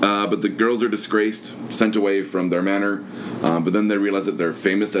 But the girls are disgraced, sent away from their manor. But then they realize that they're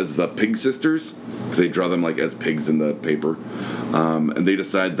famous as the Pig Sisters because they draw them like as pigs in the paper. And they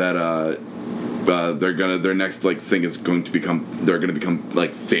decide that their next like thing is going to become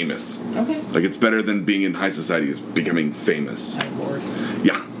like famous. Okay. Like it's better than being in high society is becoming famous. My lord.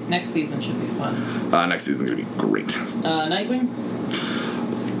 Yeah. Next season should be fun. Next season's gonna be great. Nightwing?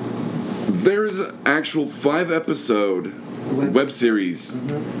 There's an actual 5-episode web series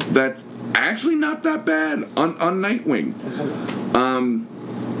that's actually not that bad on Nightwing.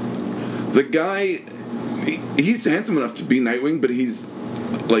 The guy, he's handsome enough to be Nightwing, but he's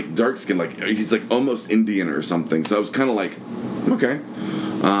like dark skinned, like he's like almost Indian or something. So I was kind of like, okay.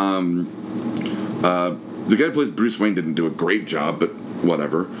 The guy who plays Bruce Wayne didn't do a great job, but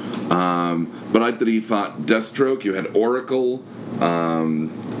whatever. But I thought he fought Deathstroke. You had Oracle.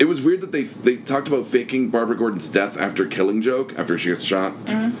 It was weird that they talked about faking Barbara Gordon's death after Killing Joke, after she gets shot,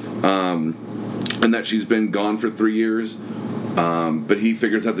 and that she's been gone for 3 years. But he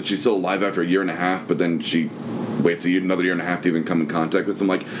figures out that she's still alive after a year and a half, but then she waits another year and a half to even come in contact with him.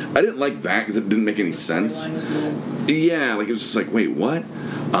 Like, I didn't like that because it didn't make any sense. Storyline was a little... Yeah, like it was just like, wait, what?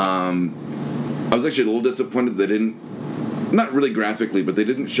 I was actually a little disappointed they didn't, not really graphically, but they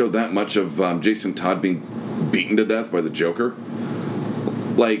didn't show that much of Jason Todd being beaten to death by the Joker.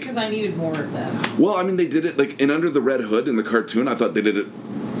 Like, Because I needed more of that. well, I mean, they did it like in Under the Red Hood in the cartoon. I thought they did it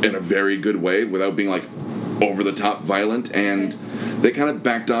in a very good way without being like, over the top violent, and they kind of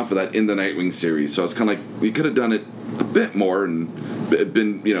backed off of that in the Nightwing series. So it's kind of like you could have done it a bit more and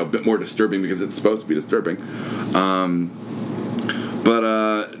been a bit more disturbing because it's supposed to be disturbing. But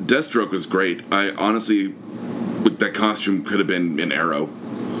Deathstroke was great. I honestly, that costume could have been an Arrow.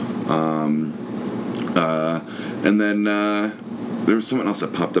 And then there was someone else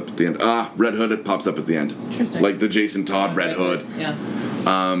that popped up at the end. Red Hood. It pops up at the end. Interesting. Like the Jason Todd Red Hood. Yeah.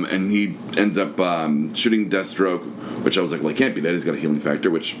 And he ends up shooting Deathstroke, which I was like, well, he can't be dead. He's got a healing factor,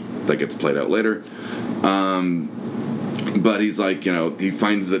 which that gets played out later. But he's like, he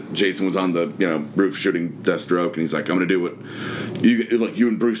finds that Jason was on the, roof shooting Deathstroke, and he's like, I'm gonna do what you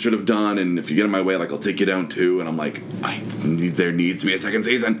and Bruce should have done, and if you get in my way, I'll take you down too. And I'm like, there needs to be a second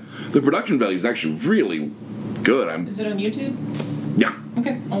season. The production value is actually really good. Is it on YouTube? Yeah.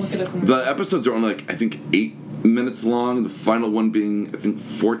 Okay, I'll look it up. The episodes are only I think 8 minutes long. The final one being I think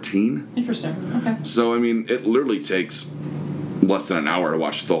 14. Interesting. Okay. So I mean, it literally takes less than an hour to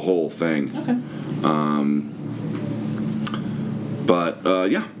watch the whole thing. Okay. But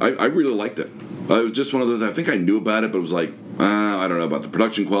yeah, I really liked it. It was just one of those. I think I knew about it, but it was like, I don't know about the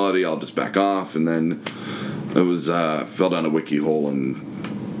production quality. I'll just back off. And then it was fell down a wiki hole and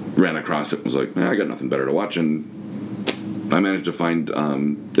ran across it. And was like, I got nothing better to watch, and I managed to find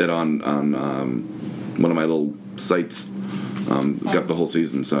it on one of my little sites. Got the whole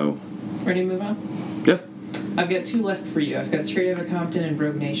season. So ready to move on? Yeah. I've got 2 left for you. I've got Straight Outta Compton and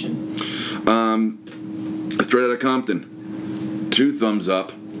Rogue Nation. Straight Outta Compton. 2 thumbs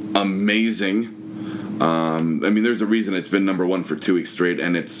up. Amazing. I mean, there's a reason it's been number 1 for 2 weeks straight,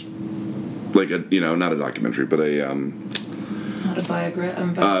 and it's like not a documentary, but a Not a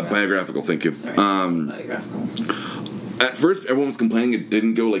biographical. Thank you. Sorry, biographical. At first, everyone was complaining it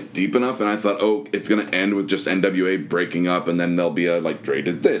didn't go deep enough, and I thought, it's gonna end with just NWA breaking up, and then there'll be a Dre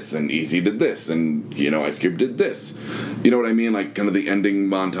did this, and Easy did this, and Ice Cube did this. You know what I mean? Like kind of the ending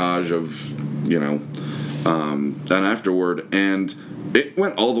montage of an afterward, and it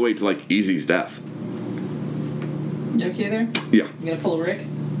went all the way to Easy's death. You okay there? Yeah. You gonna pull a Rick?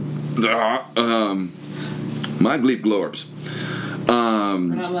 My Gleep Glorps.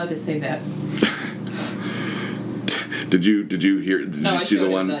 We're not allowed to say that. Did you hear? Did you see the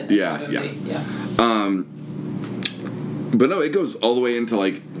one? Yeah. But no, it goes all the way into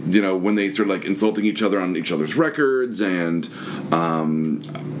when they start insulting each other on each other's records, and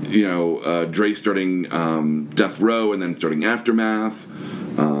Dre starting Death Row and then starting Aftermath.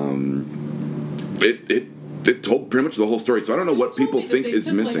 It told pretty much the whole story. So I don't know what people think is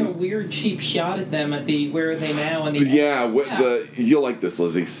missing. A weird cheap shot at them at the Where Are They Now? And you'll like this,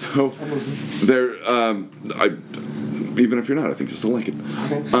 Lizzie. So they're even if you're not, I think you'll still like it.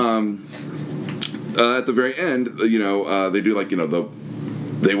 Okay. At the very end, they do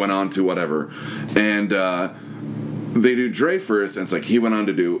they went on to whatever, and they do Dre first, and it's he went on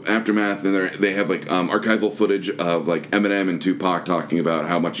to do Aftermath, and they have archival footage of Eminem and Tupac talking about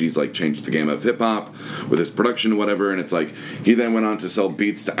how much he's changed the game of hip hop with his production and whatever, and it's he then went on to sell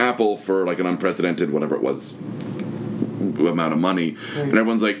beats to Apple for an unprecedented whatever it was amount of money, and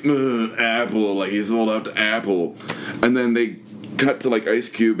everyone's Apple, he sold out to Apple, and then they cut to Ice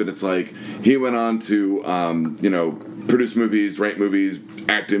Cube, and it's he went on to produce movies, write movies,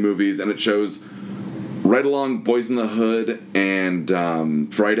 act in movies, and it shows right along Boys in the Hood and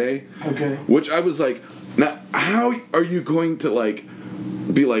Friday, which I was now how are you going to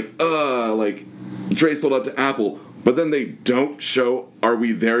be Dre sold out to Apple, but then they don't show Are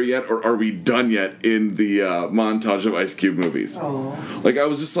We There Yet or Are We Done Yet in the montage of Ice Cube movies. Oh. I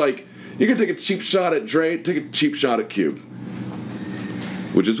was just you're gonna take a cheap shot at Dre, take a cheap shot at Cube,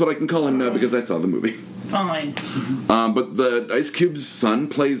 which is what I can call him now because I saw the movie. Fine. But the Ice Cube's son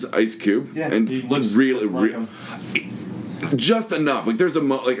plays Ice Cube, and he looks really, just like him. just enough. There's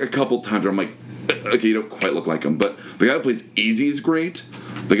a couple times where I'm okay, you don't quite look like him, but the guy that plays Easy is great.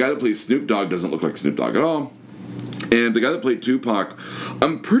 The guy that plays Snoop Dogg doesn't look like Snoop Dogg at all. And the guy that played Tupac,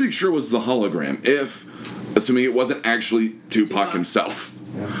 I'm pretty sure was the hologram, assuming it wasn't actually Tupac himself.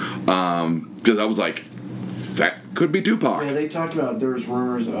 Yeah. Because I was that could be Tupac. Yeah, they talked about there was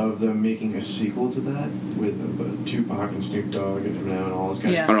rumors of them making a sequel to that with Tupac and Snoop Dogg and Eminem and all those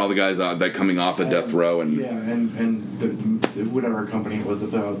guys. Yeah. And all the guys that coming off of Death Row and and the whatever company it was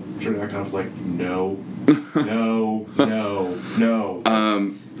that put out Straight.com was no.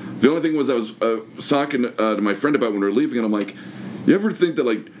 The only thing was I was talking to my friend about when we were leaving, and I'm you ever think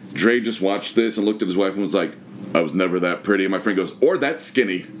that Dre just watched this and looked at his wife and was I was never that pretty, and my friend goes, or that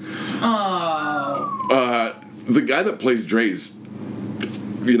skinny. Oh. The guy that plays Dre's,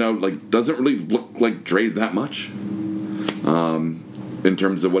 doesn't really look like Dre that much. In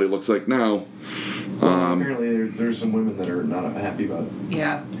terms of what he looks like now. Apparently, there's some women that are not happy about it.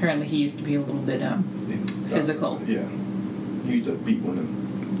 Yeah, apparently he used to be a little bit physical. Yeah. He used to beat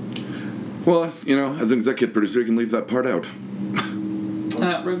women. Well, as an executive producer, you can leave that part out.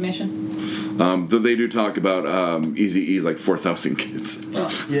 Rogue Nation? Though they do talk about Eazy-E's like 4,000 kids. Oh.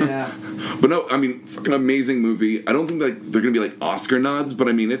 Yeah. But no, I mean, fucking amazing movie. I don't think like they're gonna be like Oscar nods, but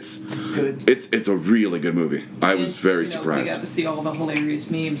I mean, it's good. It's a really good movie. I was very surprised. We got to see all the hilarious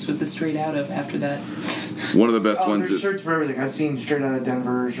memes with the Straight Out of after that. One of the best ones there's is shirts for everything. I've seen Straight Out of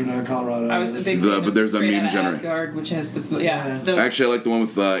Denver, Straight Out of Colorado. I was a big The- fan but of there's a Straight meme Outta generator. Asgard, which has the Yeah. those- Actually, I like the one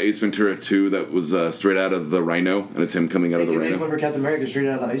with Ace Ventura 2 that was straight out of the Rhino, and it's him coming out of the Make one Rhino. for Captain America, Straight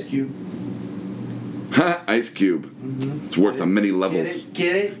Out of the Ice Cube. Ice Cube. It works on many levels.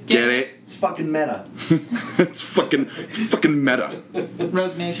 Get it? Get it? It's fucking meta. It's fucking meta.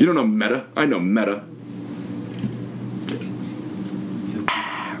 Rogue You Nation. don't know meta? I know meta.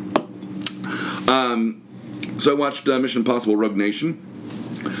 So I watched Mission Impossible Rogue Nation.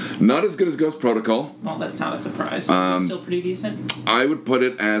 Not as good as Ghost Protocol. Well, that's not a surprise. Still pretty decent. I would put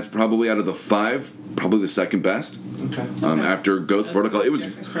it as probably out of the 5, probably the second best. Okay. After Ghost Protocol, it was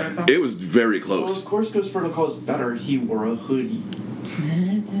very Well, close. of course, Ghost Protocol is better. He wore a hoodie.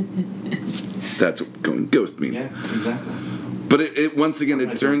 That's what going ghost means. Yeah, exactly. But it once again I it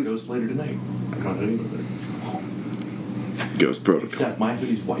might turns go Ghost later tonight. I'm not hoodie with it. Ghost Protocol. Except my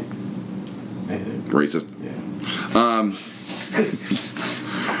hoodie's white. And, Racist. yeah.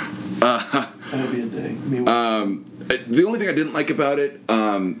 That'll be a day. The only thing I didn't like about it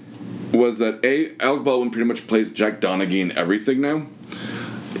was that Alec Baldwin pretty much plays Jack Donaghy in everything now.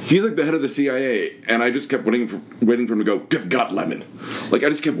 He's like the head of the CIA, and I just kept waiting for him to go, "Good God, Lemon!" Like I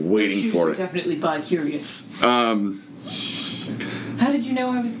just kept waiting Shoes for are it. definitely bi-curious. How did you know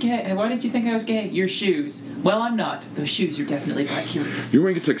I was gay? Why did you think I was gay? Your shoes. Well, I'm not. Those shoes are definitely bi-curious. You're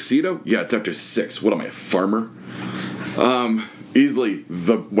wearing a tuxedo? Yeah, it's after 6. What am I, a farmer? Easily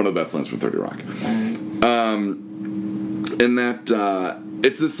one of the best lines from 30 Rock. And that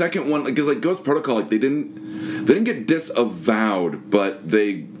it's the second one because like Ghost Protocol, like they didn't get disavowed, but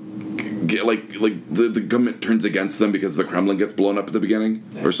they get like the government turns against them because the Kremlin gets blown up at the beginning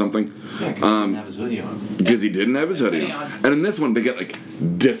or something. Yeah, because he didn't have his hoodie on. Because he didn't have his hoodie on. And in this one, they get like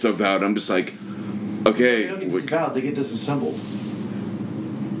disavowed. I'm just like, okay. They don't get disavowed, they get disassembled.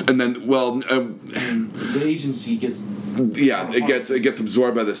 And then, The agency gets... yeah, it gets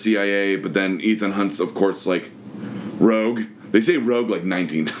absorbed by the CIA, but then Ethan Hunt's, of course, like, rogue. They say rogue like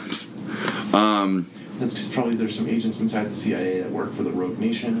 19 times. That's because probably there's some agents inside the CIA that work for the Rogue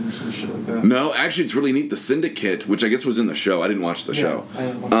Nation or some shit like that. No, actually, it's really neat. The Syndicate, which I guess was in the show. I didn't watch the show. I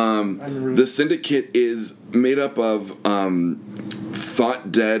remember. The Syndicate is made up of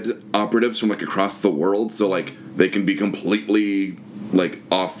thought dead operatives from like across the world, so like they can be completely like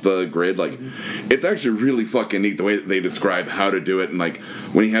off the grid. Like it's actually really fucking neat the way that they describe how to do it, and like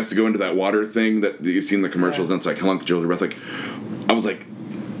when he has to go into that water thing that you see in the commercials, and it's like how long could you hold your breath? Like I was like,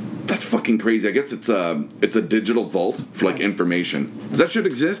 that's fucking crazy. I guess it's a digital vault for like information. Does that shit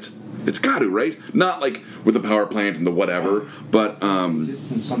exist? It's got to, right? Not like with the power plant and the whatever, but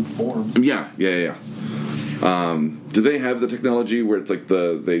Exists in some form. yeah. Do they have the technology where it's like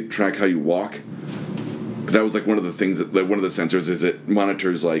they track how you walk? Because that was like one of the things that one of the sensors is it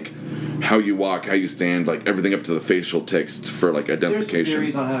monitors like how you walk, how you stand, like everything up to the facial text for like There's some identification.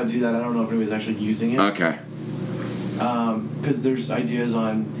 theories on how to do that. I don't know if anybody's actually using it. Okay. Because there's ideas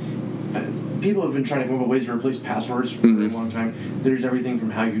on... people have been trying to come up with ways to replace passwords for a very long time. There's everything from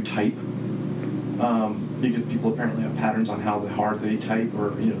how you type. Because people apparently have patterns on how hard they type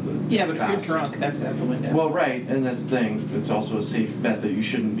or, the Yeah, but if fast. you're drunk, that's out the window. Well, right, and that's the thing. It's also a safe bet that you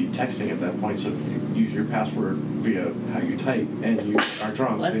shouldn't be texting at that point. So if you use your password via how you type and you are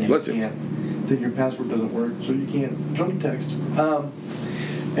drunk, Bless then you. Bless you. then your password doesn't work, so you can't drunk text.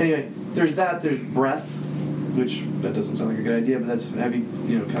 Anyway, there's that. There's breath, which that doesn't sound like a good idea, but that's heavy,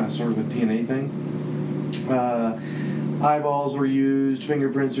 kind of sort of a DNA thing. Eyeballs were used,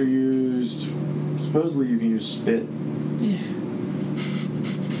 fingerprints are used. Supposedly you can use spit.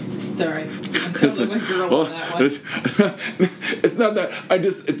 Sorry. I'm totally with girl Well, on that one. it's not that.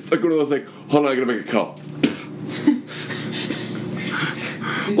 It's like one of those like, hold on, I gotta make a call.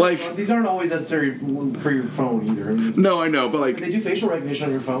 These aren't always necessary for your phone either. I mean, No, I know, but like, they do facial recognition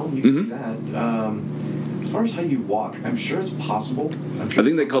on your phone. You can do that. As far as how you walk, I'm sure it's possible. I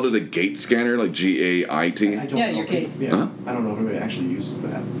think they called it a gate scanner, like GAIT. I don't Yeah, know your if gait. Yeah, Huh? I don't know if anybody actually uses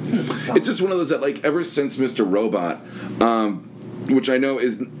that. It's just one of those that, like, ever since Mr. Robot, which I know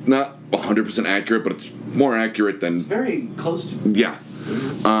is not 100% accurate, but it's more accurate than It's very close to. yeah.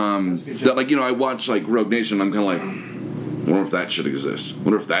 That's a good That job. like I watch like Rogue Nation. I'm kind of like, Wonder if that should exist.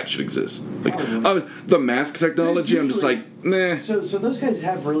 Like, Probably. the mask technology, I'm just Usually- like, nah. So those guys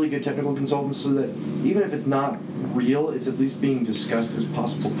have really good technical consultants, so that even if it's not real, it's at least being discussed as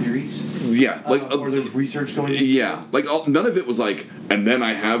possible theories. Yeah, like, Or there's research going into yeah, like, none of it was like, and then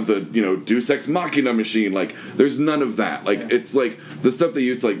I have the, Deus Ex Machina machine. Like, there's none of that. Like, Yeah. it's like, the stuff they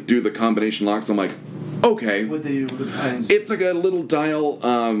used to, like, do the combination locks, I'm like, okay. what they do with the pines. It's like a little dial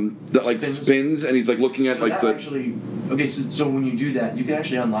that like spins, and he's like looking at So like that the. actually, okay, so when you do that, you can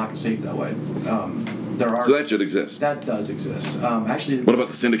actually unlock a safe that way. There are So that should exist. that does exist. Actually, What about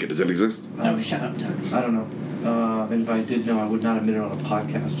the Syndicate? Does it exist? Oh, shut up, Doug. I don't know. And if I did know, I would not admit it on a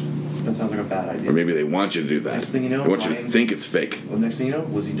podcast. That sounds like a bad idea. Or maybe they want you to do that. Next thing you know, they want you to Ryan- think it's fake. Well, next thing you know,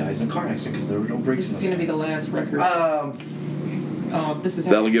 Lizzie dies in a car accident because there were no brakes. This is going to be the last record. Oh, this is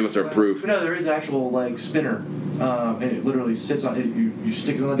how That'll give us our proof. But no, there is an actual like spinner, and it literally sits on it. You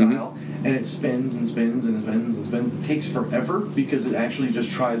stick it on the Mhm. dial, and it spins and spins and spins and spins. It takes forever because it actually just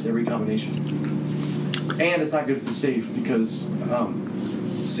tries every combination. And it's not good for the safe because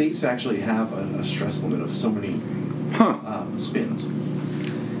safes actually have a stress limit of so many Huh. spins.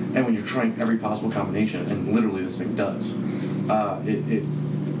 And when you're trying every possible combination, and literally this thing does,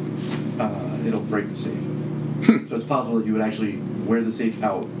 it'll break the safe. So it's possible that you would actually wear the safe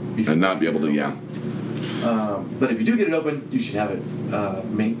out before And not be able to, yeah. But if you do get it open, you should have it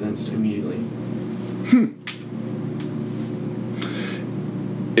maintenanced immediately.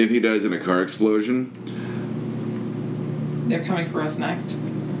 If he dies in a car explosion, They're coming for us next.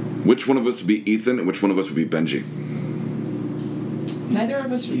 which one of us would be Ethan and which one of us would be Benji? Neither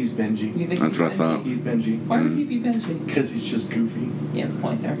of us. He's Benji. You think That's he's what I Benji? thought. He's Benji. Why would he be Benji? Because he's just goofy. Yeah,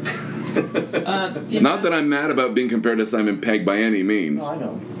 point there. Do you Not have that I'm mad about being compared to Simon Pegg by any means. Oh, I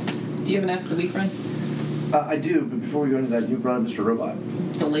know. Do you have an app of the week, Ryan? I do, but before we go into that, you brought up Mr. Robot.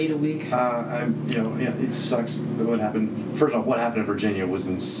 Delayed a week. It sucks that what happened. First off, what happened in Virginia was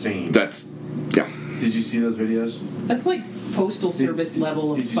insane. That's, yeah. Did you see those videos? That's like postal service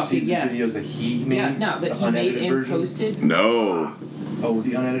level of Did you fucking see yes. the videos that he made? Yeah, no, that the he made unedited and version? posted. No. Oh,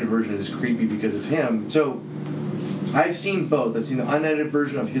 the unedited version is creepy because it's him. So, I've seen both. I've seen the unedited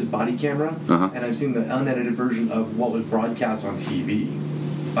version of his body camera, Uh-huh. and I've seen the unedited version of what was broadcast on TV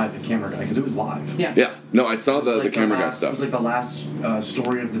by the camera guy because it was live. Yeah. Yeah. No, I saw It was the like camera guy last- It stuff. was like the last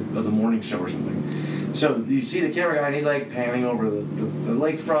story of the morning show or something. So you see the camera guy, and he's like panning over the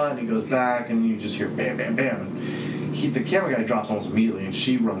lakefront, and he goes back, and you just hear bam, bam, bam. And the camera guy drops almost immediately, and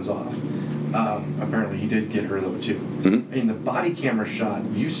she runs off. Apparently, he did get her though too. Mhm. In the body camera shot,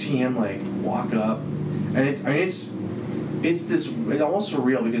 you see him like walk up, and it's almost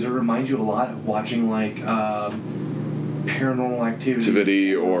surreal because it reminds you a lot of watching like Paranormal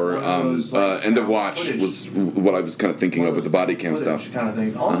Activity or one of those, like, End of found Watch footage. was what I was kind of thinking of with the body cam stuff. kind of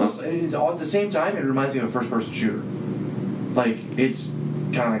thing. Almost and it's all at the same time. It reminds me of a first-person shooter. Like it's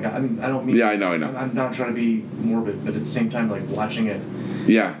kind of. I mean, I don't mean. Yeah, I know. I'm not trying to be morbid, but at the same time, like watching it,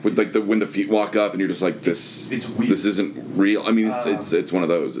 Yeah, with like when the feet walk up and you're just like this. It's weird. This isn't real. I mean, it's one of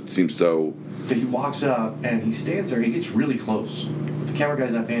those. It seems so. but he walks up and he stands there. And he gets really close. The camera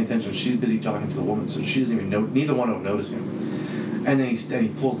guy's not paying attention. She's busy talking to the woman, so she doesn't even know. Neither one of them notice him. And then he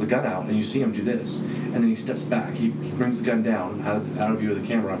pulls the gun out, and you see him do this. And then he steps back. He brings the gun down out of view of the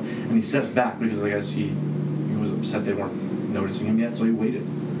camera, and he steps back because I guess he was upset they weren't noticing him yet. So he waited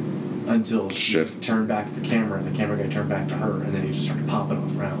until she turned back to the camera, and the camera guy turned back to her, and then he just started popping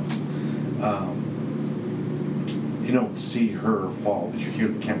off rounds. You don't see her fall, but you hear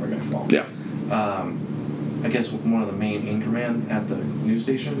the camera guy fall. Yeah. I guess one of the main anchorman at the news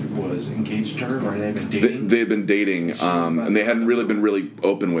station was engaged to her, or they've been dating. They've been dating, and they hadn't really been really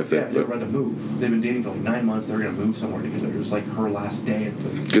open with Yeah, it. they were about to move. They've been dating for like 9 months. They were going to move somewhere together. It was like her last day at the.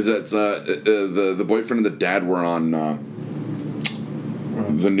 Because that's the boyfriend and the dad were on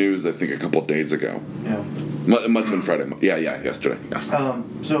the news, I think, a couple days ago. Yeah. It must have been Friday. Yeah, yesterday. Yeah.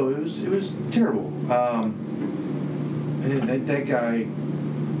 So it was terrible. And that guy.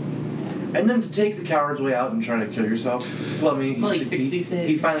 And then to take the coward's way out and try to kill yourself. Well, I mean, Well, he succeeded.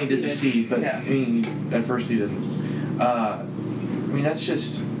 he finally did succeed, but Yeah. I mean, at first he didn't. I mean, that's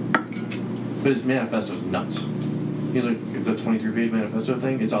just. But his manifesto's nuts. You look at the 23-page manifesto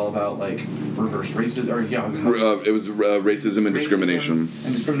thing. It's all about like reverse racism, or It was racism and discrimination.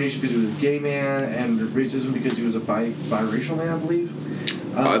 and discrimination because he was a gay man, and racism because he was a biracial man, I believe.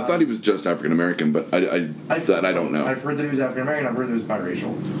 I thought he was just African American, but I don't know. I've heard that he was African American. I've heard that he was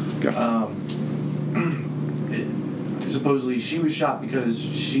biracial. Okay. supposedly she was shot because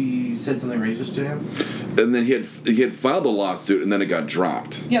she said something racist to him. And then he had filed a lawsuit, and then it got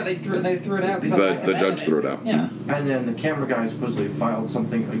dropped. Yeah, they threw it out. 'Cause The judge threw it out. Yeah. And then the camera guy supposedly filed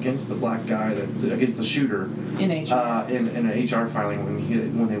something against the black guy, against the shooter, In HR. in an HR filing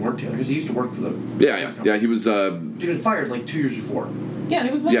when they worked together, because he used to work for the. Yeah. He was. He was fired like 2 years before. Yeah, and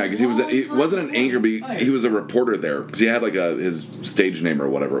it was like Yeah, because he wasn't an anchor, but he was a reporter there because he had like his stage name or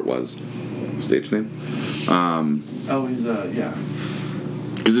whatever it was. Stage name. Oh, he's yeah.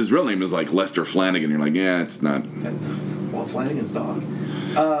 Because his real name is like Lester Flanagan. You're like, yeah, it's not. Walt Flanagan's dog.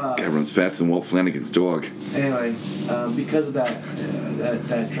 Guy runs faster than Walt Flanagan's dog. Anyway, because of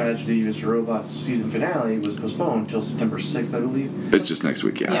that tragedy, Mr. Robot's season finale was postponed until September 6th, I believe. It's just next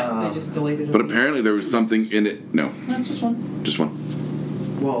week, yeah. Yeah, they just deleted it. But apparently there was something in it. No, No, it's just one. just one.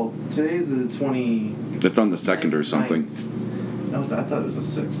 Well, today's the 20. It's on the 2nd or something. No, I thought it was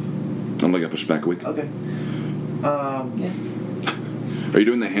the 6th. I'm like a pushback week. Okay. Yeah. Are you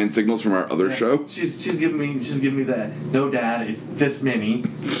doing the hand signals from our other Yeah. show? She's giving me that. No, Dad, it's this many.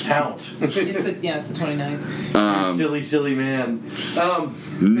 Count. It's the 29th. Silly man.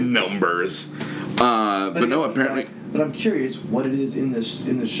 Numbers. But no, apparently But I'm curious what it is in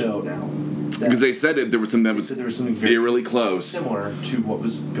the show now. because they said there was something that was there was something very eerily close. similar to what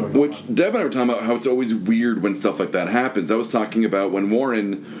was going Which on. Deb and I were talking about how it's always weird when stuff like that happens. I was talking about when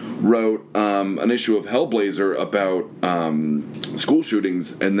Warren wrote an issue of Hellblazer about school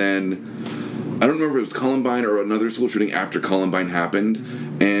shootings, and then I don't remember if it was Columbine or another school shooting after Columbine happened,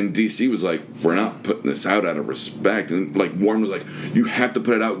 and DC was like, we're not putting this out of respect, and like Warren was like, you have to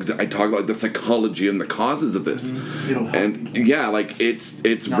put it out because I talk about like, the psychology and the causes of this, It'll help. and yeah, like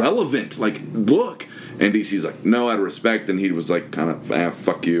it's relevant. Like look. And DC's like, no, out of respect, and he was like, kind of,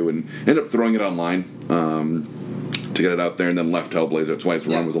 fuck you, and ended up throwing it online to get it out there, and then left Hellblazer. That's why his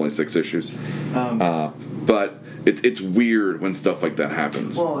run was only 6 issues. But it's weird when stuff like that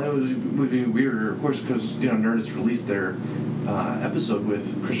happens. Well, would be weirder, of course, because Nerdist released their episode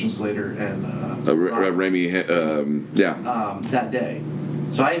with Christian Slater and Raimi, that day.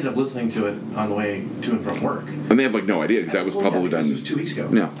 So I ended up listening to it on the way to and from work. and they have like no idea because that was probably because done. It was 2 weeks ago.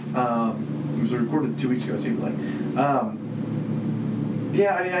 Yeah. It was recorded 2 weeks ago, it seems like.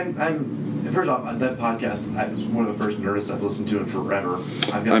 Yeah, I mean, I'm first off, that podcast was one of the first Nerdists I've listened to in forever.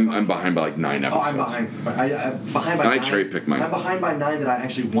 I'm behind by like 9 episodes. Oh, I'm behind. I'm behind by And I 9. cherry pick mine. I'm behind by 9 that I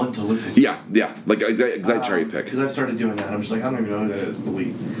actually want to listen to. Yeah, like I cherry pick. Because I've started doing that. I'm just like, I don't even know who that is.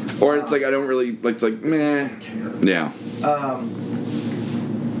 Believe. Or it's like I don't really like. It's like meh. Yeah.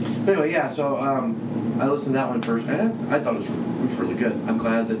 But anyway, yeah. So I listened to that one first, and I thought it was really good. I'm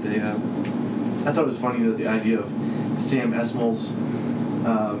glad that they. I thought it was funny that the idea of Sam Esmail's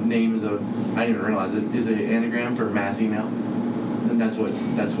name is I didn't even realize it is an anagram for mass email, and that's what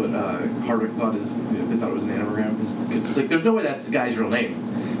Hardwick thought is. They thought it was an anagram. It's like there's no way that's the guy's real name.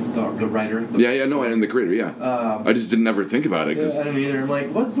 The writer. No, and the creator, yeah. I just didn't ever think about it because I didn't either. I'm like,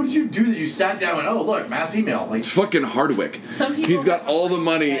 what did you do that you sat down and look, mass email? Like it's fucking Hardwick. Some people He's got all the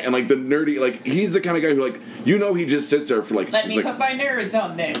money and like the nerdy, like he's the kind of guy who like he just sits there for like. Let me like, put my nerds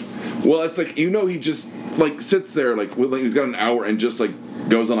on this. Well, it's like he just like sits there like with like he's got an hour and just like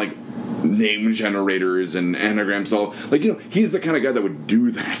goes on like name generators and anagrams all like he's the kind of guy that would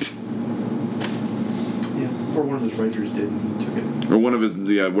do that. Yeah, or one of his writers did and he took it. Or one of his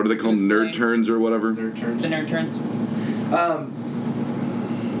what do they call them? Nerd turns or whatever. Nerd turns. The nerd turns.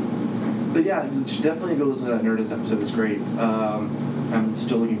 But yeah, you should definitely go listen to that Nerdist episode. It's great. I'm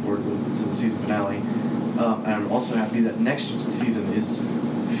still looking forward to the season finale. And I'm also happy that next season is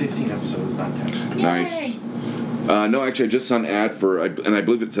 15 episodes, not 10. Yay. Nice. No, actually, I just saw an ad for, and I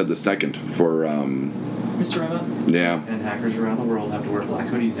believe it said the 2nd for. Mr. Robot. Yeah, And hackers around the world have to wear black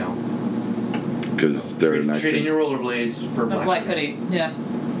hoodies now. because they're Trading enacting. your rollerblades for The black hoodie. Yeah.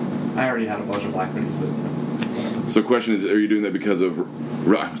 I already had a bunch of black hoodies, So, question is, are you doing that because of?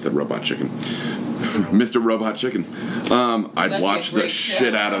 I said Robot Chicken, Mr. Robot Chicken. I'd That'd be watch a the great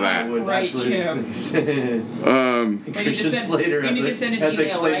shit show. out of but that. I would Right, absolutely. Christian send- Slater you need to send an as a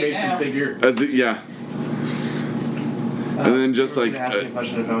email right claymation now. figure. Yeah. And then just you were like, gonna ask me a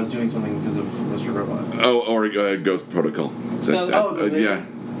question if I was doing something because of Mr. Robot. or Ghost Protocol. So, Ghost. yeah.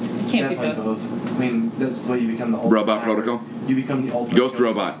 Can't be Definitely both. I mean, that's the way you become the ultimate Robot hacker. Protocol? You become the ultimate Ghost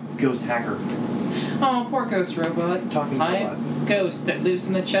Robot. Ghost hacker. Oh, poor Ghost Robot. Talking I'm robot. Ghost that lives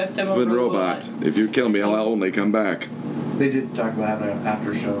in the chest of a Good robot. If you kill me, I'll only come back. They did talk about having an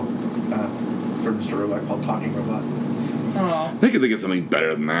after show for Mr. Robot called Talking Robot. Oh. They could think of something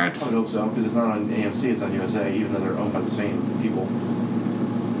better than I would that. hope so, because it's not on AMC, it's on USA, even though they're owned by the same people.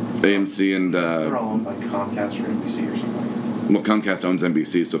 AMC and They're all owned by Comcast or NBC or something. well, Comcast owns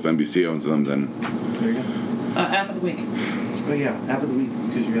NBC, so if NBC owns them, then There you go. App of the week. Oh yeah, app of the week,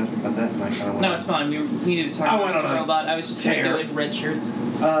 because you asked me about that, and I kind of No, it's fine. We needed to talk I about went on Mr. a Robot. I was just tear. doing red shirts. So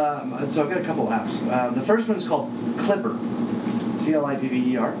I've got a couple apps. The first one is called Clipper,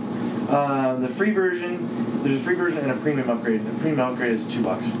 Clipper. The free version, there's a free version and a premium upgrade. The premium upgrade is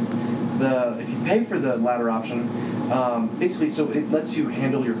 $2. If you pay for the latter option, basically, so it lets you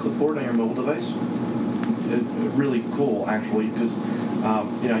handle your clipboard on your mobile device. It's really cool, actually, because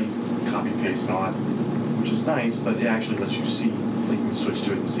you copy paste and all that, which is nice, but it actually lets you see. Like you can switch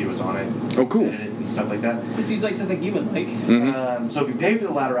to it and see what's on it. Oh, cool. Edit it and stuff like that. It seems like something you would like. So if you pay for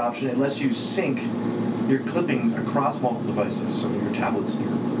the latter option, it lets you sync your clippings across multiple devices, so your tablets, and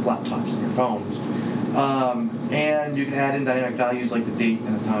your laptops, and your phones. And you can add in dynamic values like the date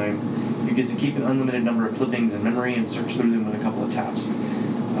and the time. You get to keep an unlimited number of clippings in memory and search through them with a couple of taps.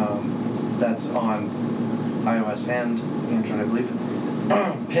 That's on iOS and Android, I believe.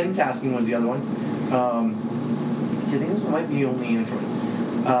 Pin tasking was the other one. I think this one might be only Android.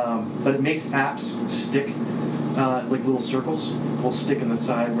 But it makes apps stick, like little circles will stick in the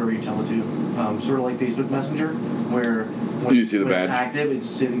side wherever you tell it to. Sort of like Facebook Messenger, where when, You see the when badge? it's active, it's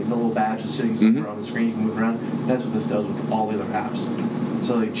sitting, the little badge is sitting somewhere on the screen, you can move around. That's what this does with all the other apps.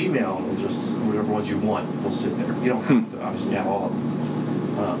 So like Gmail will just, whatever ones you want, will sit there. You don't have to obviously have all of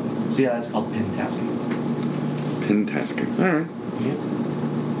them. So yeah, that's called pin tasking. Pin tasking. All right. Yep.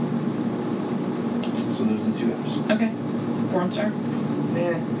 So those are the two apps. Okay. Porn star?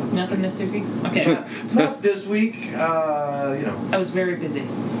 Nothing this week? Okay. Not this week. I was very busy.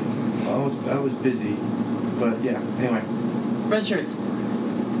 I was busy, but yeah. Anyway, Red shirts.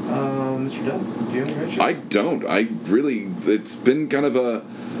 Mr. Dub, do you have any red shirts? I don't. I really. It's been kind of a.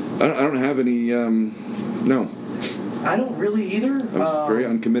 I don't have any. No. I don't really either. I was very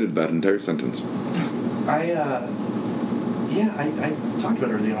uncommitted that entire sentence. I talked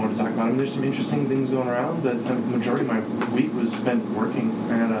about everything I wanted to talk about. I mean, there's some interesting things going around, but the majority of my week was spent working.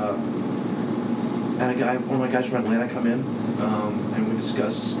 I had a guy, one of my guys from Atlanta, come in, and we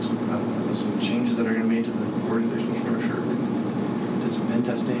discussed some changes that are going to be made to the organizational structure. Did some pen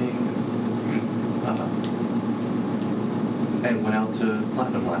testing, and went out to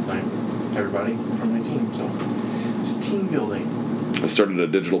Platinum last night. Everybody from my team, so it was team building. I started a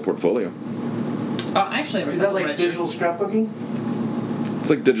digital portfolio. Actually, I have a Is that couple like red digital shirts. scrapbooking? It's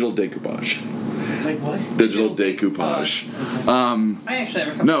like digital decoupage. It's like what? Digital Digital decoupage. I actually have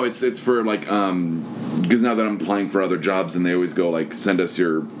a couple. No, it's for like because now that I'm applying for other jobs and they always go like send us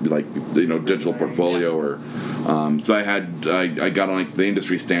your digital portfolio or so I got on like the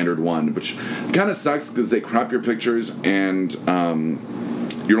industry standard one, which kind of sucks because they crop your pictures and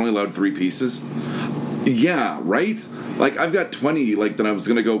you're only allowed 3 pieces. Yeah, right? Like, I've got 20, like, that I was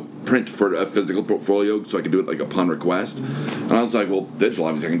going to go print for a physical portfolio so I could do it, like, upon request. And I was like, well, digital,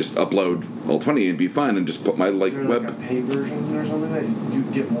 obviously, I can just upload all 20 and be fine and just put my, like, Is there web... like a pay version or something that you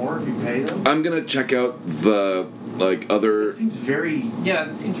get more if you pay them? I'm going to check out the, like, other It seems very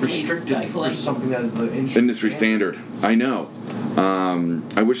Yeah, it seems really restrictive stifling. for something that is the industry standard. I know.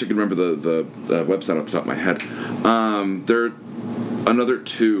 I wish I could remember the website off the top of my head. There are another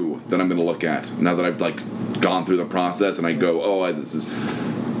 2 that I'm going to look at now that I've, like, gone through the process and I go, this is...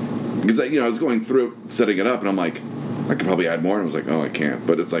 Because, I was going through it, setting it up, and I'm like, I could probably add more. And I was like, I can't.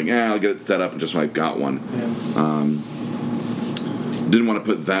 But it's like, I'll get it set up just when I've got one. Yeah. Didn't want to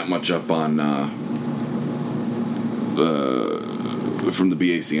put that much up on from the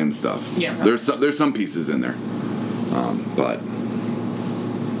BACN stuff. Yeah. There's some pieces in there, but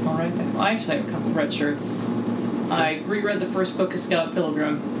All right then. Well, I actually have a couple red shirts. I reread the first book of Scott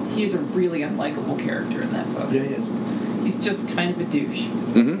Pilgrim. He's a really unlikable character in that book. Yeah, he is. He's just kind of a douche. He's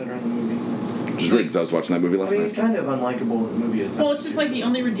Mhm. better in the movie. which is weird because I was watching that movie I last mean, he's night. kind of unlikable in the movie. Well, it's just like the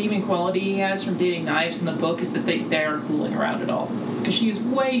only redeeming quality he has from dating Knives in the book is that they aren't fooling around at all. Because she is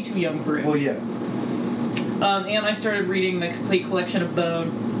way too young for him. Well, yeah. And I started reading the complete collection of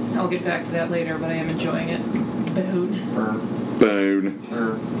Bone. I'll get back to that later, but I am enjoying it. Bone. Bone.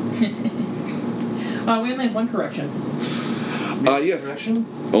 We only have one correction. Yes. Correction?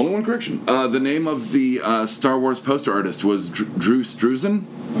 Only one correction. The name of the Star Wars poster artist was Drew Struzan.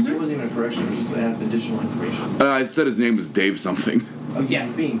 So it wasn't even a correction, it was just additional information. I said his name was Dave something. Oh, yeah.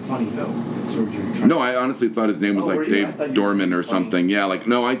 Being funny, though. So you were trying No, I honestly thought his name was Oh, like were you? I Dave thought you Dorman were or funny. something. Yeah, like,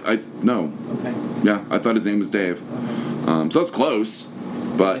 no, no. Okay. Yeah, I thought his name was Dave. Okay. So that's close.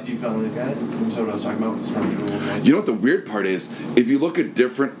 But Did you feel like that? That's what I was talking about with the Stormtrooper guys. you know what the weird part is? If you look at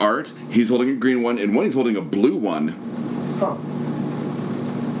different art, he's holding a green one, and one he's holding a blue one, Huh.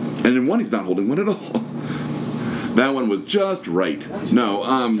 and in one he's not holding one at all. That one was just right. No,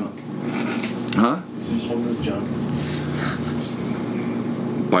 Junk. huh? He's just holding his junk.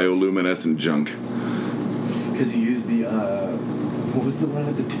 Bioluminescent junk. because he used the what was the one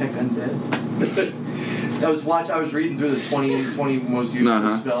with the tech undead? I was reading through the 20 most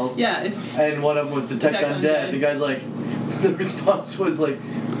useful spells. Yeah, it's. And one of them was detect undead. The guy's like, the response was like,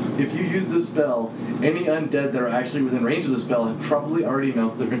 if you use this spell, any undead that are actually within range of the spell have probably already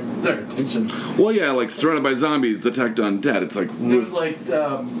announced their intentions. Well, yeah, like surrounded by zombies, detect undead. It's like It was like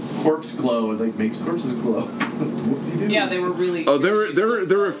corpse glow. It like makes corpses glow. Whoop-de-doo. Yeah, they were really. oh, there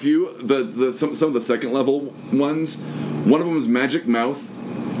were a few. Some of the second level ones. One of them was Magic Mouth.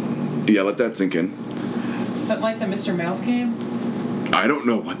 Yeah, let that sink in. Something like the Mr. Mouth game? I don't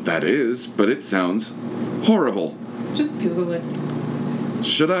know what that is, but it sounds horrible. Just Google it.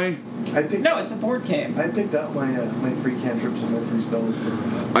 Should I? No, it's a board game. I picked out my free cantrips and my 3 spells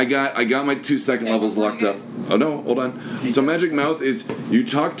for. I got my 2 second Okay, levels what locked up. is- Oh no, hold on. So Magic Mouth is you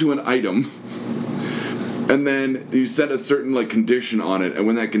talk to an item, and then you set a certain like condition on it, and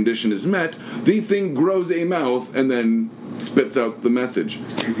when that condition is met, the thing grows a mouth and then spits out the message.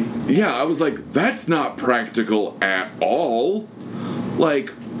 It's creepy. Yeah, I was like, that's not practical at all. Like,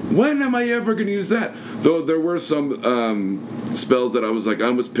 when am I ever going to use that? Though there were some spells that I was like, I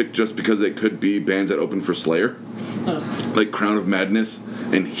almost picked just because they could be bands that open for Slayer. Ugh. Like Crown of Madness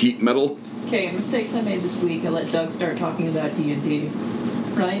and Heat Metal. Okay, mistakes I made this week. I let Doug start talking about D&D.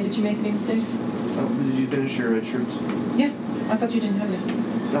 Ryan, did you make any mistakes? Did you finish your red shirts? Yeah. I thought you didn't have any.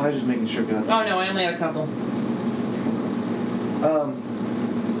 No, I was just making sure. Oh, no, I only had a couple.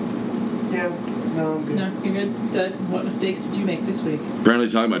 Yeah. No, I'm good. No, you're good? Doug, what mistakes did you make this week? Apparently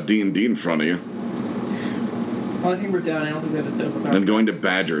talking about D&D in front of you. Well, I think we're done. I don't think we have a soap about And going to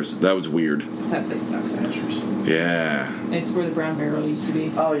Badgers. That was weird. That place sucks. Badgers. Yeah. It's where the Brown Barrel used to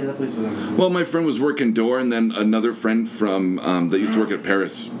be. Oh yeah, that place was. Well, my friend was working door, and then another friend from that used to work at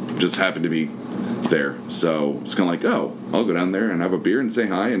Paris just happened to be there. So it's kind of like, oh, I'll go down there and have a beer and say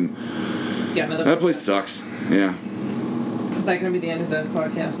hi. And Yeah, another that place sucks. Yeah. Is that going to be the end of the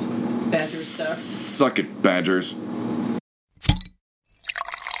podcast? Badgers suck. Suck it, Badgers.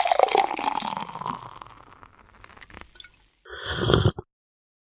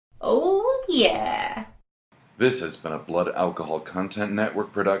 Oh, yeah. This has been a Blood Alcohol Content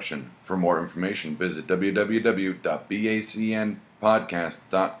Network production. For more information, visit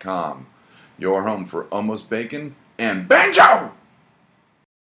www.bacnpodcast.com. Your home for almost bacon and banjo!